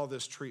addition to all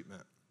this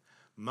treatment,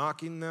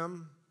 mocking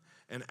them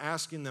and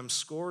asking them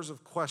scores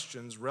of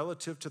questions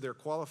relative to their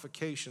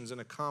qualifications and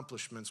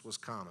accomplishments was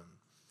common.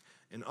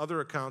 In other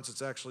accounts,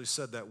 it's actually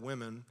said that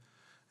women,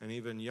 and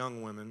even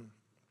young women,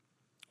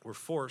 were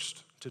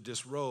forced to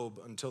disrobe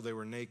until they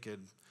were naked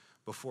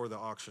before the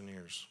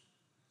auctioneers.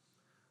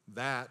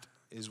 That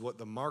is what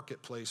the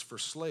marketplace for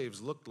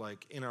slaves looked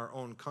like in our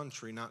own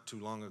country not too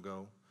long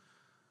ago,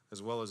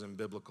 as well as in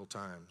biblical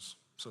times.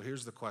 So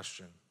here's the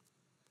question.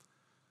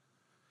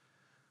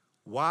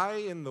 Why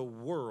in the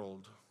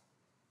world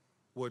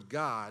would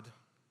God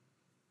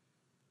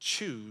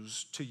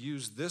choose to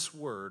use this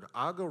word,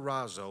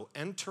 agorazo,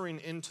 entering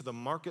into the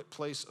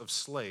marketplace of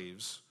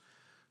slaves,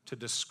 to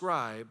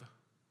describe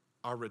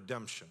our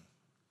redemption?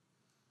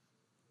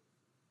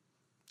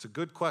 It's a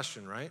good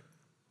question, right?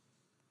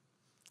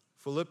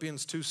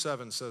 Philippians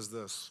 2:7 says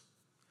this: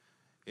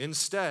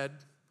 instead,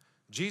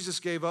 Jesus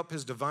gave up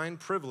his divine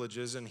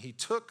privileges and he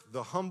took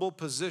the humble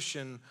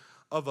position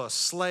of a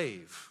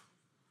slave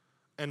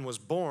and was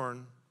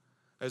born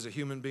as a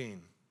human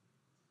being.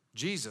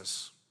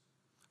 Jesus,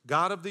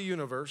 God of the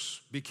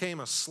universe, became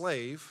a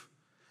slave,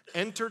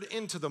 entered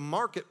into the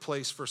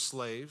marketplace for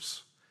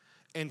slaves,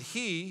 and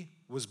he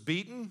was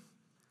beaten,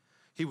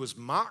 he was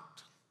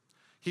mocked,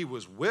 he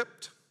was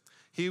whipped,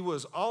 he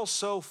was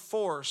also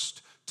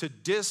forced to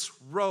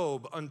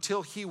disrobe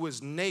until he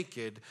was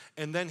naked,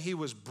 and then he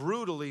was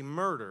brutally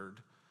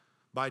murdered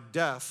by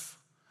death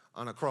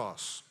on a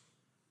cross.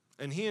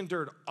 And he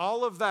endured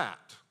all of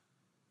that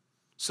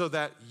so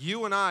that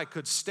you and I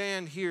could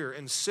stand here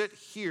and sit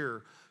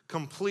here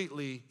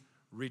completely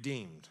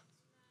redeemed.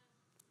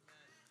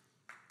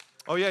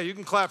 Oh yeah, you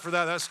can clap for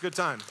that. That's a good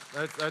time.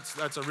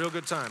 That's a real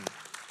good time.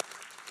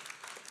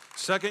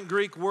 Second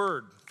Greek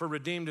word for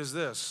redeemed is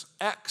this,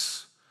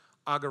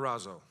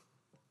 agorazo,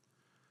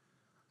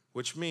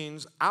 which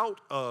means out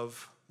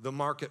of the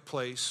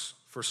marketplace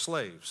for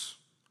slaves.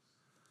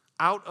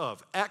 Out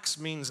of. Ex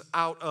means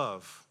out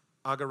of.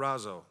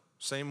 Agarazo.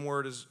 Same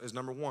word as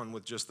number one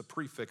with just the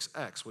prefix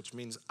ex, which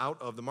means out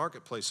of the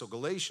marketplace. So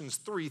Galatians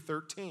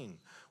 3:13.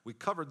 We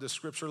covered this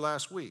scripture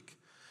last week.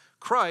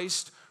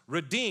 Christ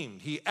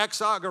redeemed. He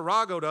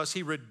exagaragoed us.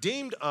 He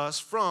redeemed us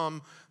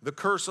from the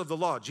curse of the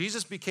law.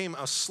 Jesus became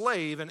a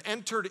slave and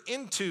entered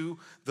into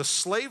the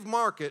slave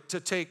market to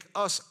take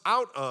us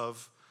out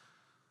of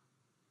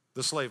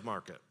the slave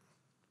market.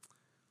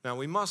 Now,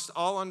 we must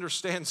all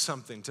understand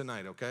something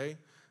tonight, okay?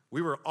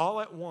 We were all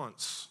at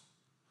once.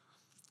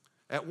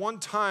 At one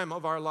time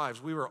of our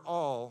lives, we were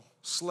all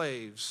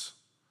slaves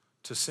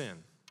to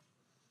sin.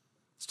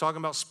 It's talking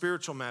about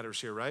spiritual matters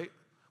here, right?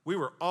 We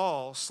were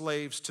all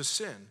slaves to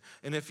sin.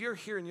 And if you're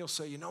here and you'll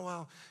say,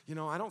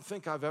 I don't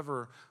think I've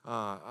ever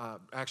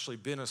actually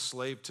been a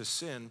slave to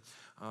sin.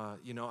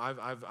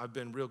 I've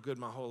been real good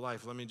my whole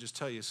life. Let me just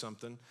tell you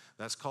something.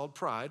 That's called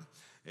pride,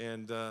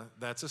 and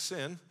that's a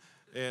sin.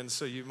 And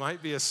so you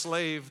might be a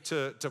slave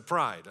to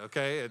pride,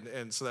 okay?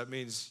 And so that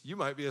means you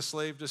might be a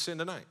slave to sin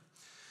tonight.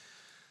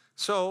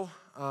 So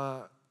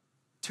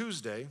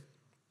Tuesday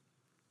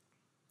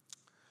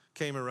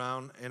came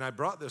around, and I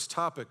brought this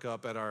topic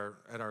up at our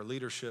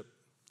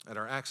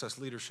Access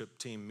leadership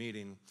team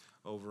meeting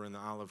over in the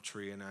Olive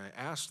Tree, and I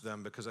asked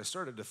them, because I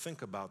started to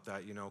think about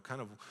that,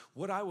 kind of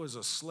what I was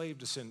a slave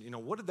to sin,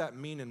 what did that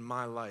mean in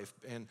my life?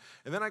 And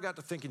then I got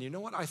to thinking,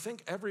 I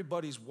think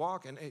everybody's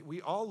walk, and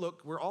we're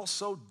all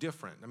so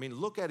different. I mean,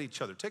 look at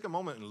each other. Take a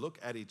moment and look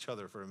at each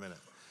other for a minute.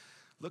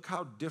 Look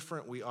how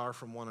different we are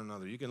from one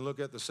another. You can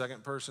look at the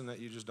second person that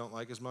you just don't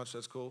like as much,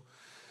 that's cool.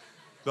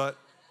 But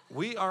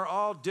we are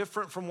all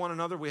different from one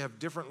another. We have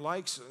different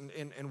likes,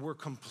 and we're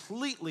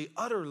completely,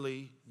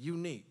 utterly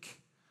unique,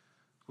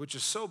 which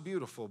is so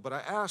beautiful. But I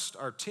asked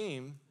our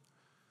team,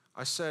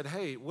 I said,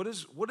 hey, what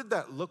did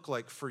that look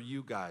like for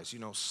you guys?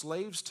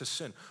 Slaves to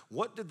sin.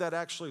 What did that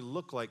actually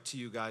look like to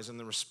you guys? And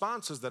the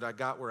responses that I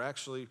got were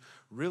actually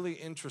really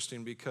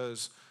interesting,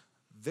 because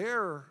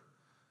their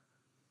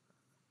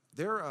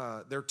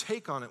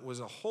take on it was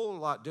a whole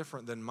lot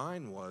different than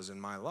mine was in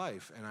my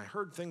life. And I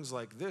heard things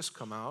like this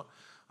come out.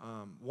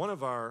 One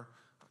of our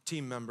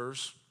team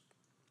members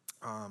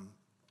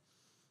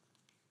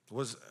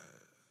was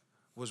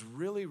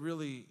really,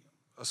 really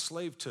a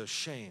slave to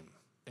shame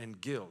and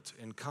guilt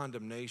and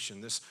condemnation.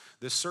 This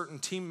certain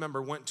team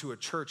member went to a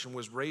church and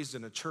was raised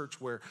in a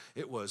church where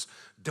it was,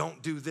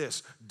 don't do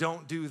this,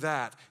 don't do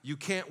that, you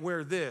can't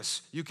wear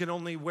this, you can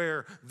only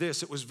wear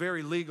this. It was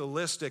very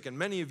legalistic, and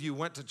many of you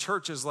went to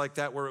churches like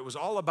that where it was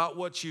all about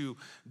what you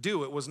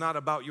do. It was not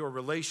about your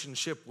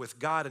relationship with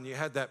God, and you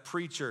had that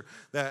preacher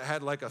that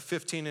had like a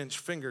 15-inch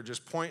finger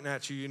just pointing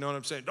at you, you know what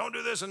I'm saying? Don't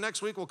do this, and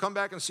next week we'll come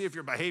back and see if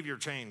your behavior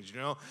changed,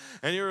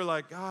 And you were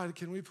like, God,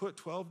 can we put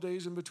 12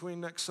 days in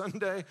between next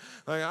Sunday?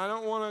 Like, I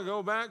don't want to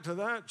go back to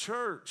that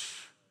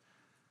church.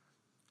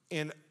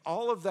 And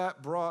all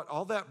that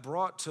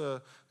brought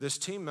to this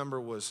team member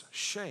was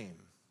shame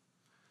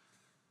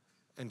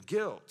and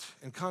guilt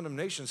and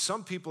condemnation.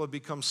 Some people have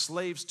become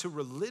slaves to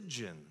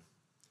religion.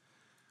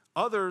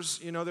 Others,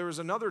 there was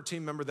another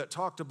team member that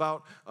talked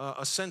about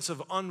a sense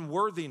of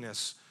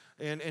unworthiness.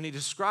 And he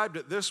described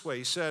it this way.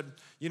 He said,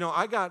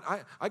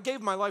 I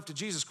gave my life to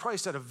Jesus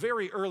Christ at a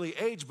very early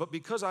age, but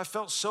because I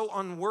felt so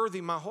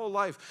unworthy my whole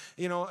life,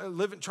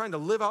 trying to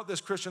live out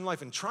this Christian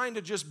life and trying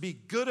to just be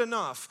good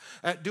enough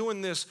at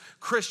doing this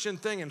Christian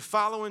thing and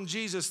following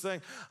Jesus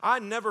thing, I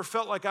never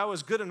felt like I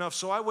was good enough,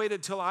 so I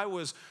waited till I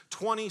was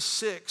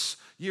 26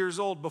 years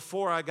old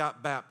before I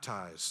got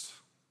baptized.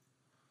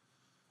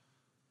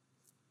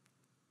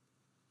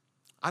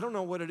 I don't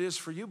know what it is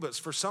for you, but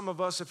for some of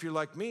us, if you're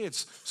like me,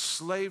 it's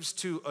slaves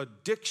to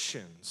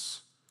addictions,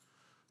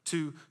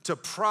 to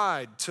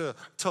pride,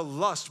 to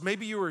lust.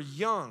 Maybe you were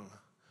young,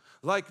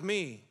 like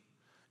me,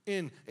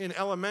 in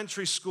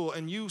elementary school,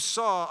 and you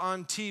saw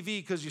on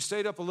TV, because you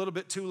stayed up a little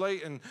bit too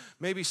late, and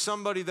maybe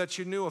somebody that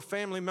you knew, a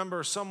family member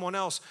or someone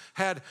else,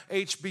 had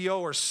HBO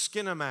or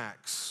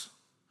Skinamax,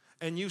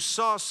 and you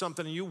saw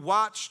something, and you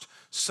watched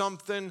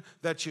something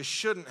that you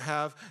shouldn't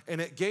have,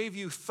 and it gave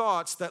you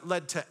thoughts that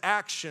led to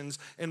actions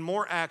and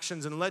more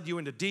actions and led you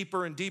into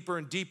deeper and deeper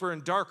and deeper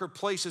and darker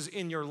places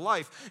in your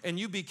life, and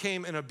you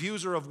became an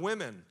abuser of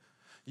women.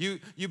 You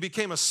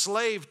became a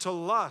slave to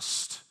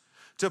lust,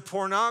 to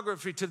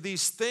pornography, to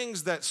these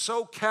things that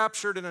so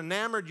captured and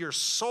enamored your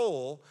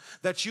soul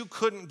that you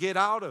couldn't get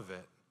out of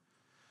it.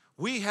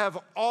 We have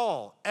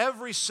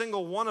every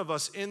single one of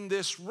us in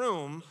this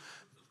room,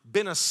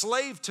 been a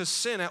slave to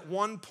sin at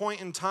one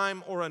point in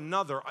time or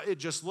another. It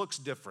just looks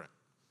different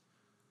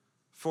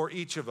for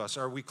each of us.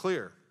 Are we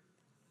clear?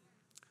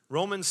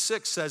 Romans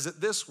 6 says it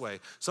this way.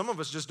 Some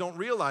of us just don't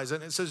realize it.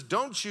 And it says,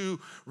 don't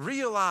you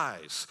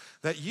realize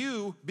that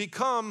you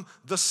become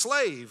the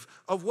slave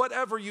of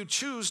whatever you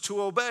choose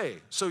to obey?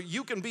 So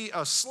you can be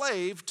a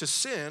slave to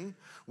sin,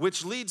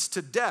 which leads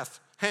to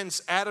death,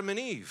 hence Adam and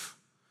Eve.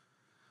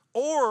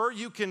 Or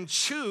you can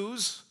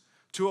choose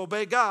to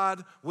obey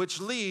God, which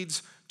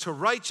leads to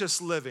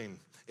righteous living.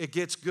 It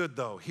gets good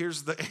though.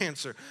 Here's the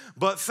answer.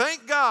 But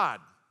thank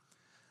God,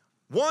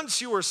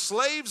 Once you were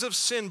slaves of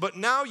sin, but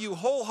now you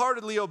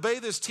wholeheartedly obey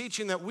this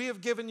teaching that we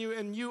have given you,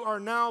 and you are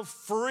now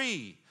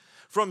free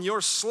from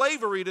your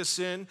slavery to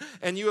sin,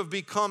 and you have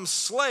become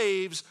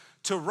slaves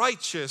to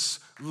righteous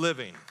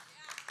living.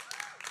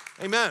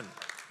 Amen.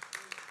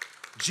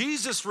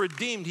 Jesus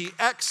redeemed, he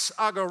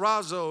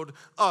ex-agorazoed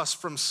us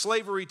from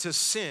slavery to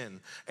sin,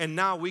 and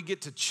now we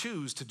get to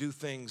choose to do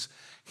things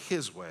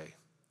his way,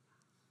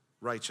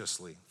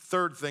 righteously.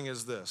 Third thing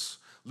is this,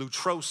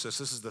 lutrosis.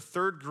 This is the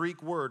third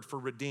Greek word for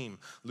redeem,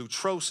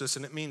 lutrosis,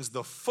 and it means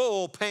the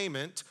full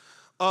payment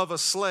of a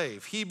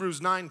slave. Hebrews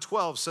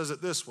 9:12 says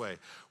it this way,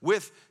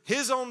 with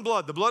his own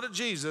blood, the blood of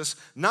Jesus,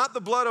 not the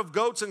blood of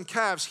goats and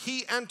calves,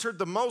 he entered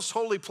the most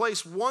holy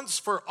place once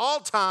for all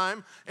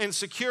time and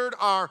secured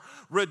our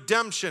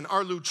redemption,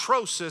 our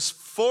lutrosis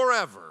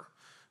forever.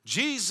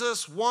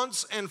 Jesus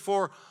once and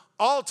for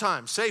all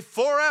time, say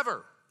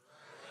forever,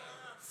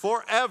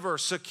 forever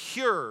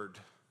secured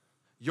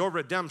your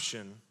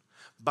redemption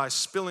by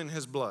spilling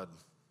his blood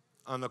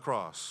on the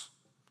cross.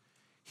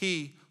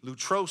 He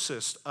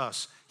lutrosis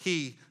us.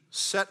 He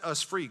set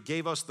us free,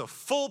 gave us the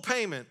full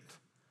payment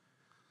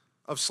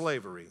of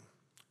slavery.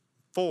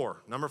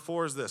 Number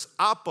four is this,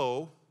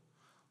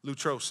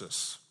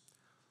 apolutrosis,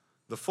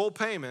 the full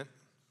payment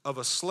of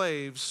a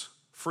slave's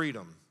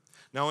freedom.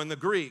 Now in the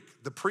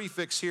Greek, the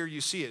prefix here, you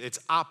see it, it's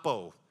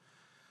apo.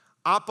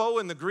 Apo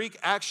in the Greek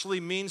actually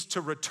means to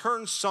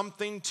return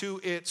something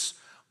to its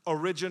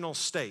original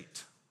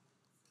state.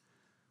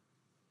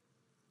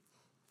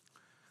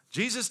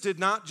 Jesus did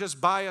not just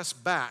buy us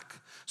back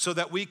so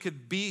that we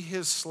could be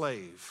his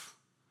slave.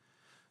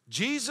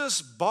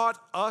 Jesus bought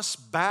us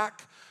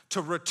back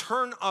to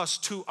return us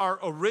to our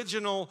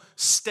original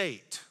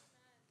state.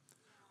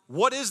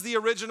 What is the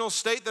original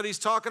state that he's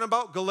talking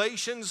about?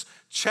 Galatians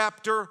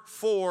chapter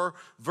 4,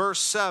 verse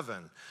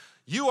 7.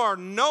 You are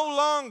no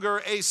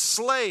longer a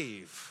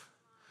slave,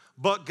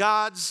 but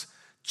God's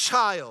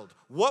child.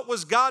 What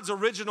was God's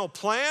original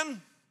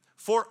plan?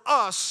 For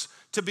us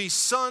to be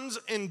sons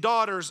and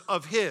daughters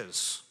of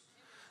his.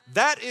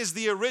 That is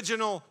the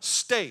original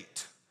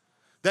state.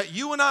 That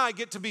you and I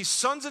get to be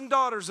sons and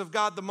daughters of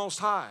God the Most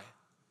High.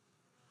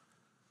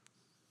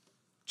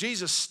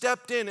 Jesus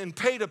stepped in and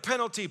paid a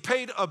penalty,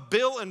 paid a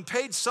bill, and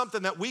paid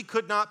something that we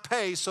could not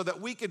pay so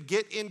that we could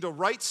get into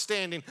right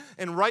standing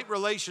and right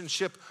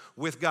relationship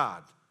with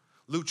God.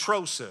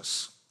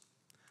 Lutrosis.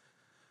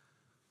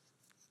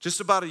 Just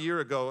about a year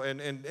ago,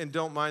 and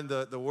don't mind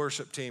the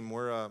worship team,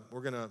 we're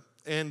going to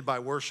end by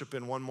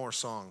worshiping one more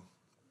song.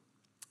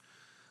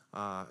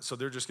 So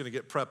they're just going to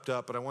get prepped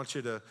up, but I want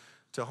you to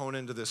hone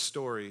into this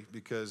story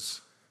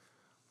because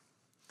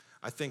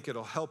I think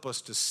it'll help us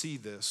to see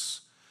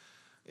this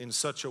in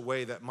such a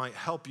way that might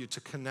help you to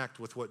connect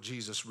with what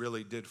Jesus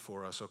really did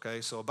for us,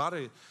 okay? So about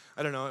it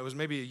was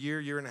maybe a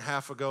year and a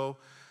half ago,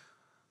 I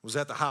was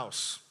at the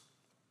house.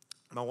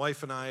 My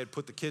wife and I had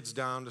put the kids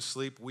down to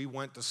sleep. We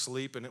went to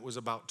sleep, and it was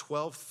about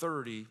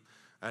 12:30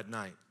 at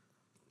night.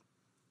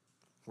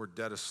 We're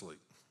dead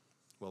asleep.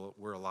 Well,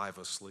 we're alive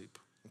asleep,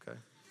 okay?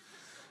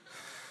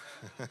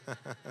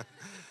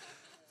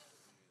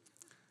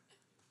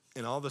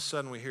 And all of a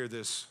sudden we hear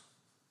this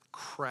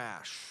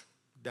crash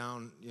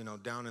down in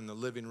the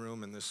living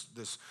room, and this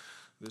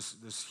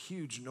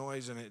huge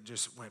noise, and it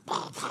just went,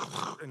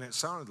 and it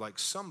sounded like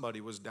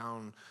somebody was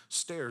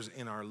downstairs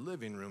in our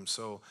living room.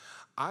 So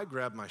I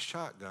grabbed my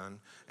shotgun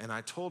and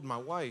I told my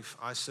wife,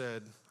 I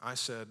said,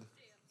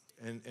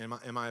 and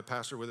am I a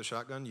pastor with a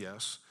shotgun?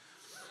 Yes.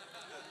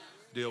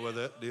 Deal with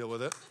it.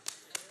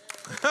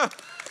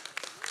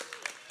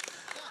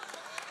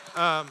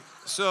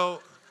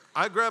 So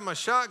I grabbed my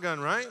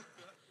shotgun, right?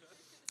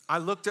 I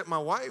looked at my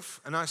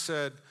wife and I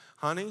said,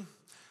 honey,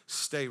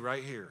 stay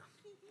right here.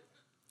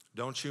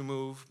 Don't you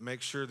move.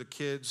 Make sure the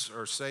kids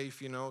are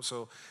safe,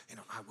 So,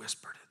 I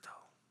whispered it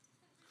though.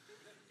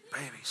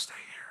 Baby, stay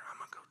here. I'm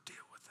going to go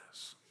deal with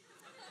this.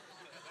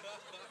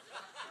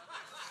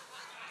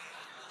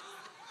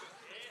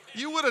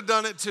 You would have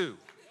done it too.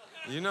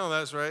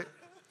 That's right.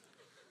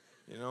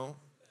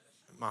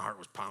 My heart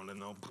was pounding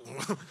though.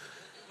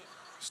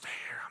 Stay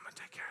here. I'm going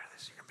to take care of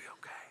this. You're going to be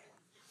okay.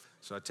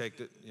 So I take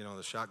the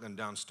shotgun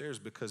downstairs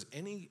because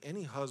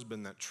any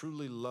husband that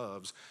truly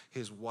loves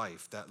his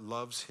wife, that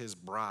loves his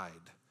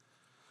bride,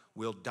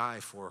 will die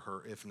for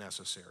her if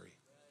necessary.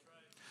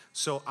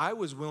 So I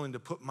was willing to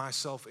put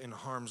myself in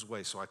harm's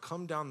way. So I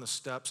come down the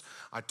steps,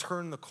 I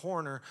turn the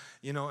corner,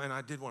 and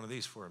I did one of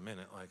these for a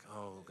minute, like,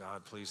 oh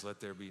God, please let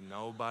there be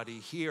nobody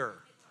here.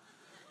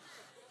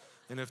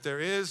 And if there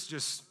is,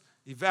 just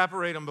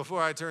evaporate them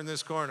before I turn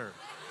this corner.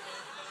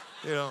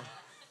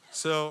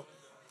 So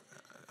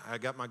I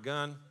got my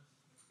gun,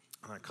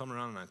 and I come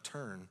around and I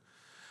turn,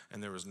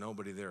 and there was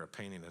nobody there. A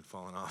painting had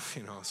fallen off,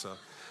 So,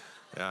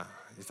 yeah,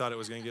 you thought it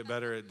was going to get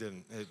better. It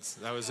didn't.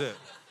 That was it.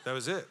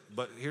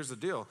 But here's the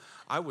deal.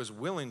 I was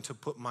willing to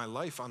put my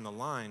life on the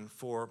line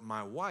for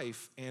my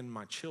wife and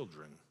my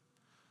children.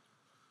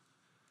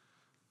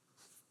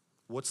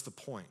 What's the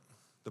point?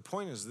 The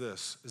point is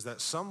this, is that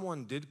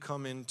someone did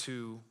come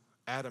into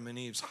Adam and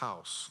Eve's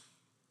house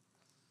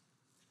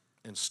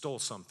and stole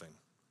something.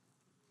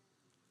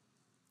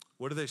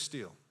 What do they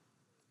steal?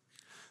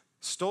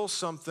 Stole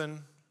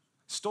something,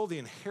 stole the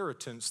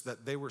inheritance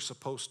that they were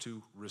supposed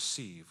to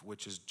receive,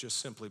 which is just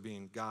simply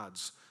being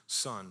God's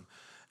son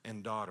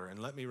and daughter. And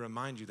let me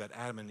remind you that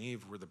Adam and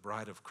Eve were the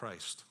bride of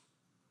Christ.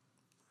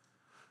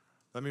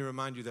 Let me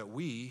remind you that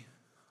we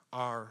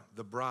are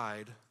the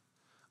bride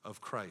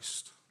of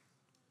Christ.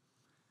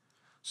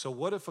 So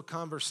what if a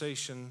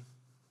conversation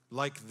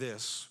like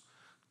this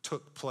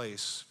took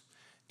place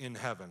in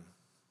heaven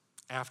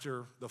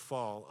after the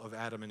fall of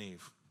Adam and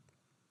Eve?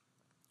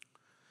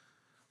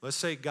 Let's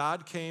say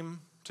God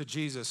came to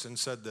Jesus and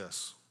said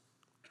this,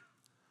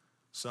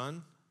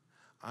 "Son,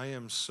 I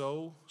am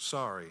so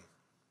sorry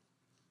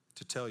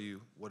to tell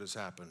you what has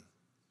happened,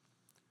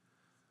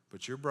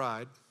 but your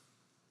bride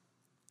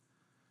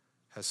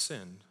has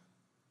sinned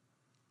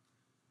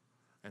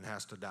and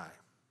has to die.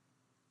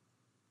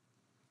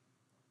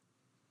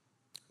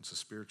 It's a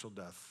spiritual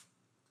death."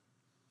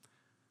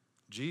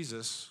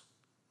 Jesus,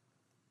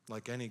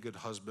 like any good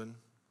husband,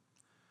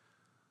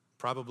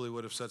 probably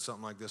would have said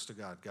something like this to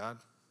God. God,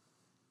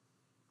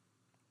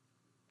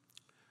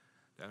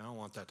 Dad, I don't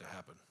want that to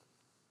happen.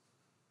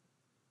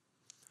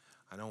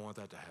 I don't want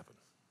that to happen.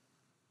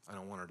 I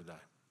don't want her to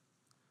die.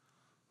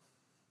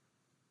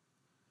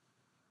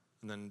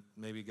 And then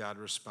maybe God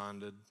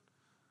responded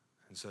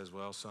and says,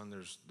 well, son,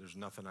 there's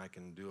nothing I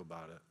can do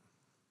about it.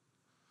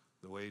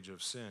 The wage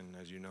of sin,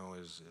 as you know,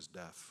 is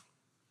death.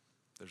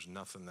 There's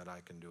nothing that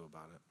I can do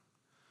about it.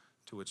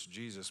 To which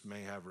Jesus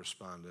may have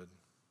responded,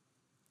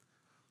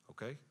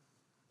 okay,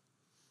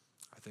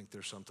 I think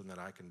there's something that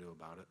I can do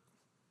about it.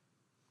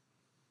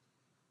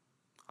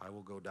 I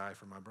will go die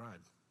for my bride.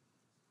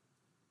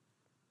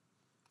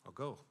 I'll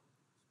go.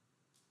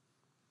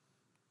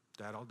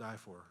 Dad, I'll die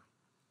for her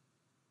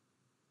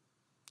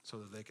so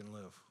that they can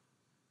live.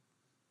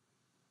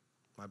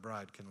 My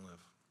bride can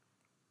live.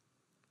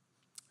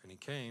 And he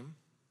came,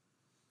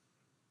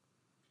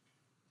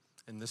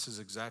 and this is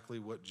exactly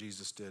what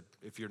Jesus did.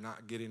 If you're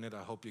not getting it,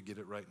 I hope you get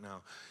it right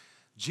now.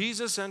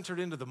 Jesus entered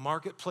into the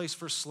marketplace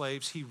for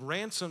slaves. He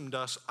ransomed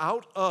us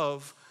out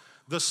of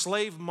the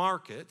slave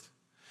market.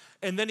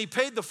 And then he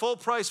paid the full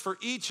price for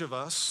each of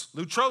us,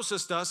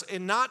 lutrosis us,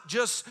 and not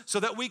just so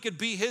that we could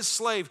be his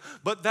slave,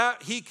 but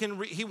that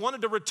he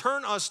wanted to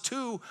return us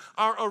to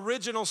our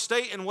original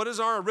state. And what is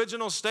our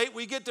original state?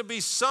 We get to be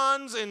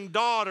sons and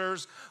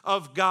daughters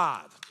of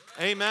God.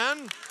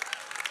 Amen?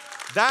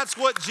 That's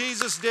what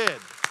Jesus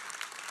did.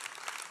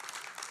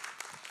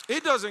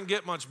 It doesn't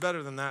get much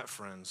better than that,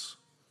 friends.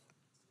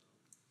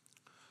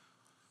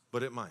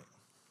 But it might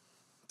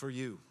for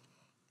you.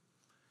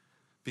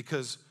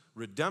 Because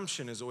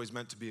redemption is always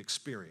meant to be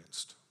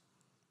experienced,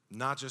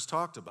 not just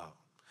talked about.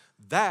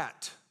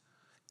 That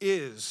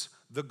is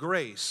the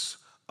grace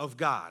of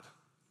God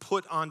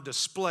put on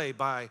display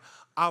by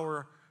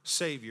our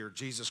Savior,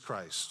 Jesus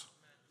Christ.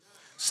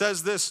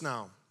 Says this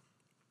now,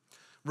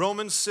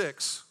 Romans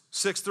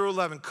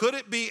 6:6-11. Could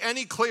it be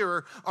any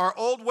clearer? Our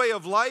old way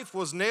of life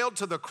was nailed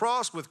to the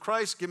cross with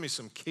Christ. Give me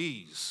some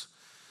keys.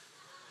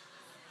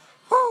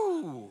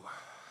 Whoo!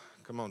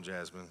 Come on,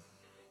 Jasmine.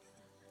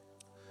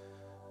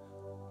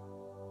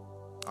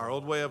 Our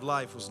old way of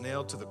life was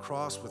nailed to the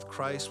cross with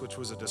Christ, which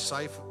was a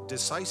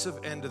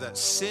decisive end to that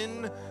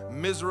sin,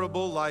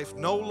 miserable life,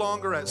 no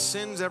longer at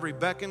sin's every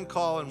beck and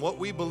call. And what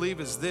we believe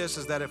is this,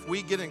 is that if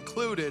we get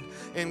included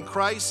in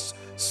Christ's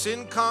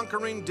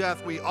sin-conquering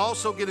death, we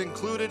also get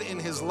included in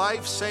his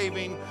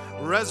life-saving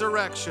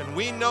resurrection.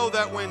 We know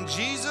that when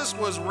Jesus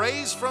was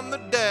raised from the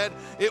dead,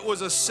 it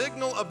was a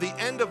signal of the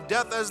end of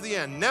death as the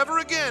end. Never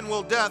again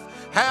will death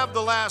have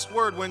the last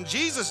word. When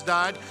Jesus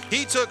died,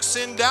 he took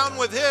sin down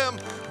with him,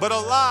 but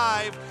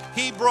alive,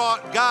 he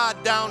brought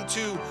God down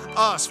to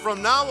us.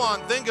 From now on,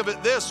 think of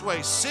it this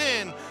way.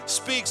 Sin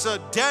speaks a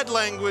dead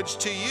language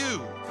to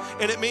you,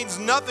 and it means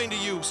nothing to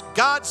you.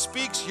 God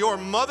speaks your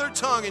mother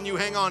tongue, and you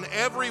hang on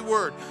every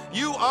word.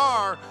 You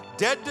are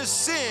dead to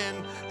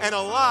sin and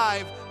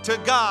alive to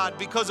God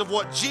because of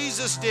what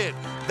Jesus did.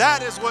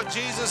 That is what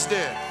Jesus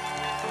did.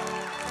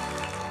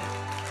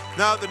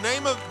 Now, the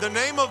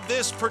name of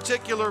this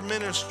particular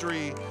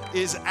ministry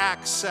is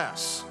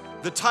Access.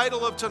 The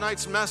title of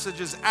tonight's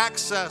message is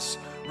Access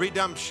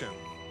Redemption.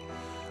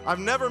 I've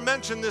never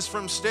mentioned this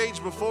from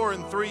stage before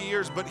in 3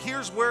 years, but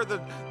here's where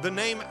the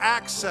name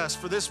Access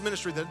for this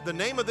ministry, the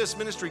name of this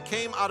ministry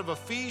came out of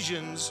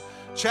Ephesians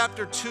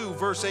chapter 2,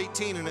 verse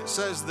 18, and it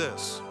says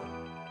this.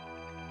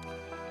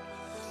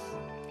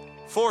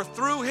 For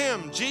through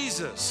him,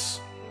 Jesus,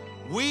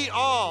 we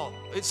all,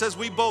 it says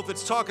we both,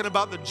 it's talking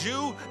about the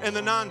Jew and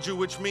the non-Jew,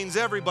 which means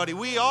everybody.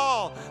 We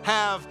all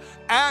have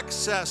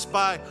access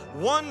by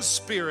one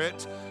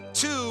Spirit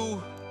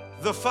to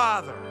the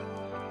Father.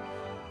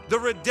 The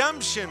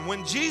redemption,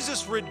 when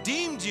Jesus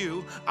redeemed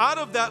you out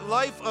of that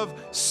life of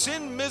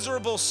sin,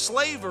 miserable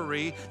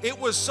slavery, it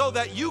was so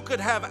that you could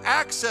have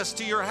access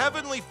to your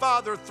Heavenly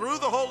Father through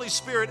the Holy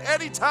Spirit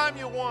anytime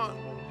you want.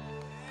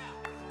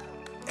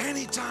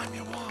 Anytime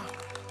you want.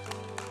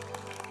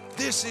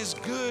 This is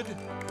good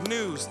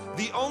news.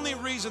 The only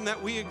reason that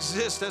we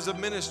exist as a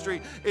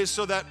ministry is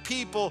so that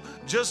people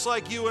just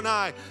like you and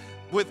I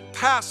with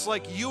past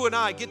like you and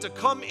I get to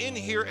come in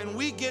here and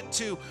we get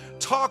to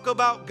talk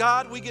about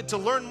God. We get to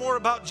learn more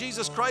about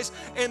Jesus Christ.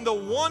 And the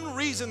one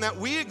reason that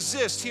we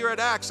exist here at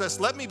Access,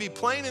 let me be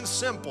plain and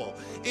simple,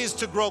 is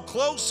to grow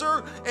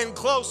closer and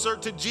closer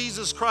to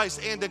Jesus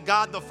Christ and to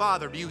God the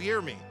Father. Do you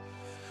hear me?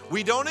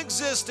 We don't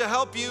exist to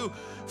help you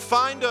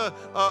find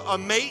a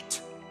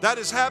mate. That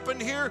has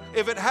happened here.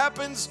 If it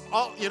happens,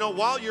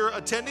 while you're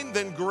attending,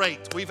 then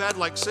great. We've had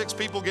like 6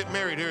 people get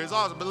married here. It's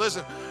awesome. But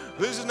listen,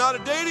 this is not a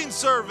dating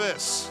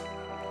service.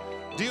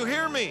 Do you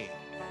hear me?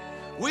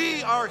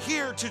 We are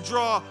here to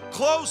draw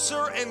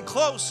closer and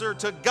closer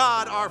to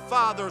God our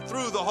Father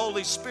through the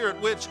Holy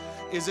Spirit, which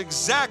is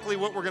exactly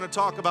what we're going to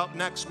talk about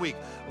next week.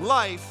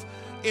 Life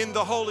in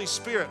the Holy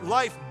Spirit.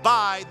 Life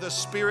by the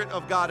Spirit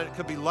of God. It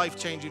could be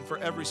life-changing for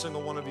every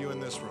single one of you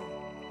in this room.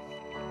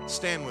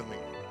 Stand with me.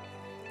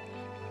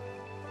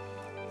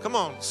 Come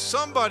on,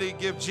 somebody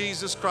give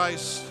Jesus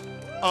Christ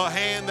a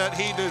hand that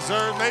he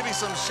deserves. Maybe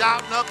some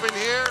shouting up in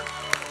here.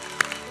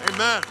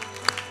 Amen.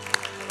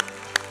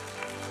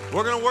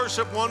 We're going to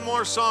worship one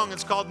more song.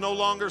 It's called No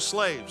Longer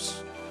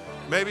Slaves.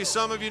 Maybe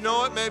some of you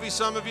know it, maybe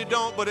some of you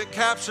don't, but it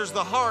captures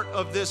the heart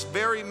of this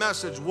very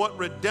message, what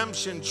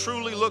redemption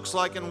truly looks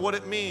like and what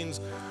it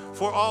means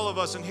for all of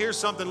us. And here's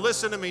something.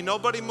 Listen to me.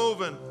 Nobody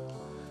moving.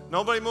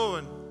 Nobody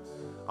moving.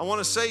 I want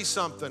to say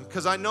something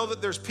because I know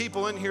that there's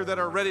people in here that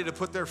are ready to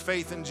put their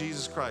faith in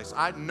Jesus Christ.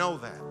 I know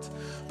that.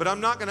 But I'm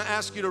not going to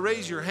ask you to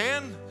raise your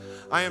hand.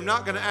 I am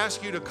not going to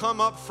ask you to come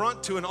up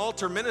front to an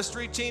altar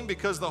ministry team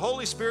because the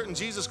Holy Spirit and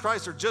Jesus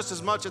Christ are just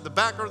as much at the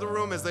back of the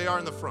room as they are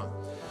in the front.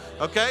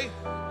 Okay?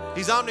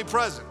 He's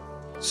omnipresent.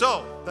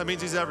 So that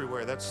means he's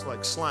everywhere. That's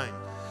like slang,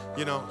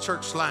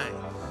 church slang.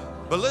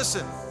 But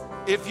listen,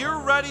 if you're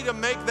ready to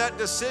make that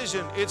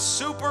decision, it's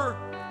super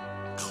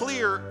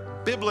clear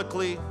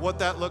biblically what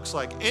that looks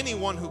like.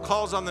 Anyone who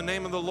calls on the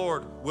name of the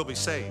Lord will be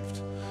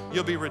saved.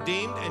 You'll be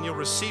redeemed and you'll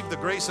receive the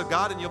grace of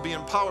God and you'll be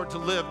empowered to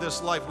live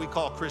this life we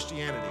call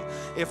Christianity.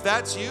 If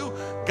that's you,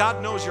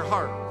 God knows your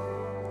heart.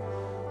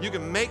 You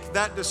can make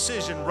that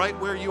decision right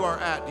where you are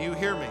at. Do you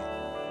hear me?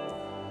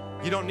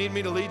 You don't need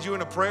me to lead you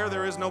in a prayer.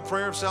 There is no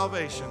prayer of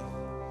salvation.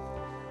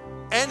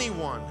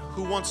 Anyone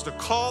who wants to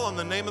call on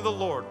the name of the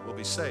Lord will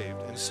be saved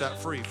and set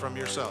free from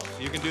yourself.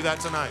 You can do that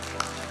tonight.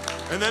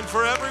 And then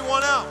for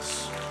everyone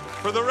else,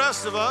 for the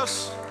rest of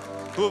us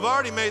who have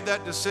already made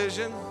that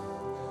decision,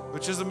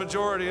 which is the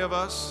majority of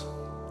us,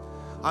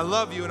 I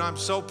love you and I'm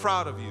so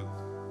proud of you.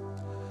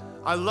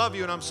 I love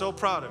you and I'm so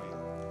proud of you.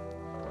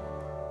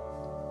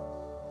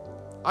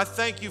 I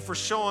thank you for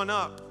showing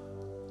up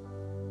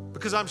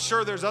because I'm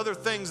sure there's other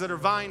things that are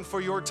vying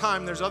for your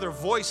time. There's other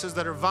voices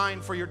that are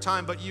vying for your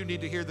time, but you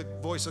need to hear the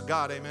voice of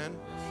God, amen?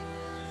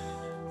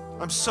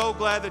 I'm so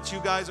glad that you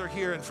guys are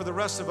here, and for the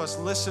rest of us,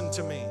 listen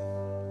to me.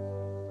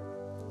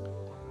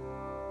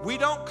 We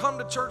don't come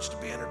to church to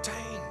be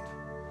entertained.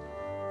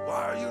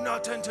 Why are you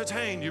not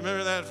entertained? You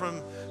remember that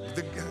from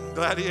the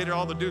Gladiator?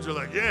 All the dudes are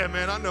like, yeah,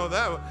 man, I know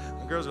that.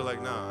 The girls are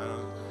like, no, I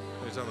don't.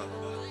 What are you talking about?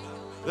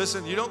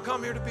 Listen, you don't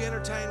come here to be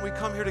entertained. We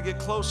come here to get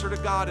closer to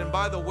God. And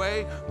by the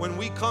way, when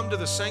we come to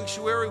the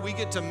sanctuary, we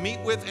get to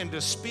meet with and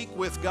to speak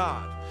with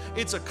God.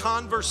 It's a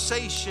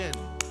conversation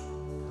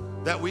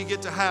that we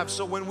get to have.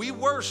 So when we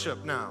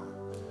worship now,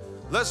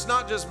 let's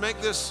not just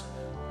make this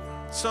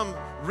some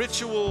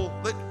ritual.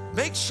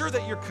 Make sure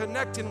that you're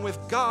connecting with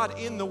God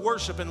in the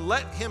worship and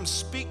let him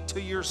speak to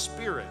your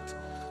spirit.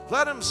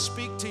 Let him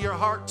speak to your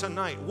heart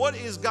tonight. What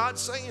is God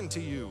saying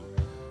to you?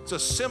 It's a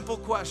simple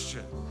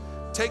question.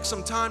 Take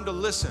some time to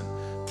listen.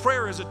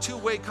 Prayer is a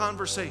two-way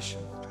conversation.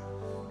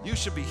 You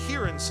should be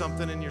hearing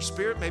something in your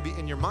spirit, maybe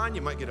in your mind.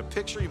 You might get a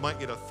picture, you might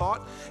get a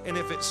thought. And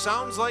if it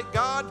sounds like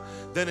God,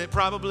 then it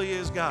probably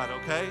is God,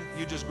 okay?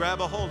 You just grab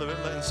a hold of it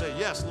and say,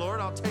 yes, Lord,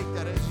 I'll take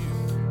that as you.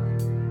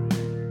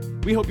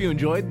 We hope you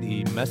enjoyed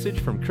the message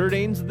from Kurt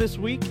Ains this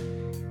week.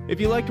 If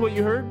you liked what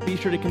you heard, be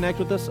sure to connect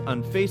with us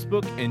on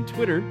Facebook and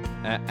Twitter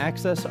at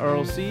Access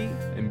RLC,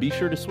 and be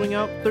sure to swing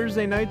out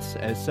Thursday nights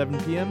at 7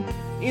 p.m.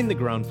 in the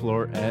ground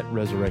floor at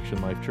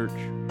Resurrection Life Church.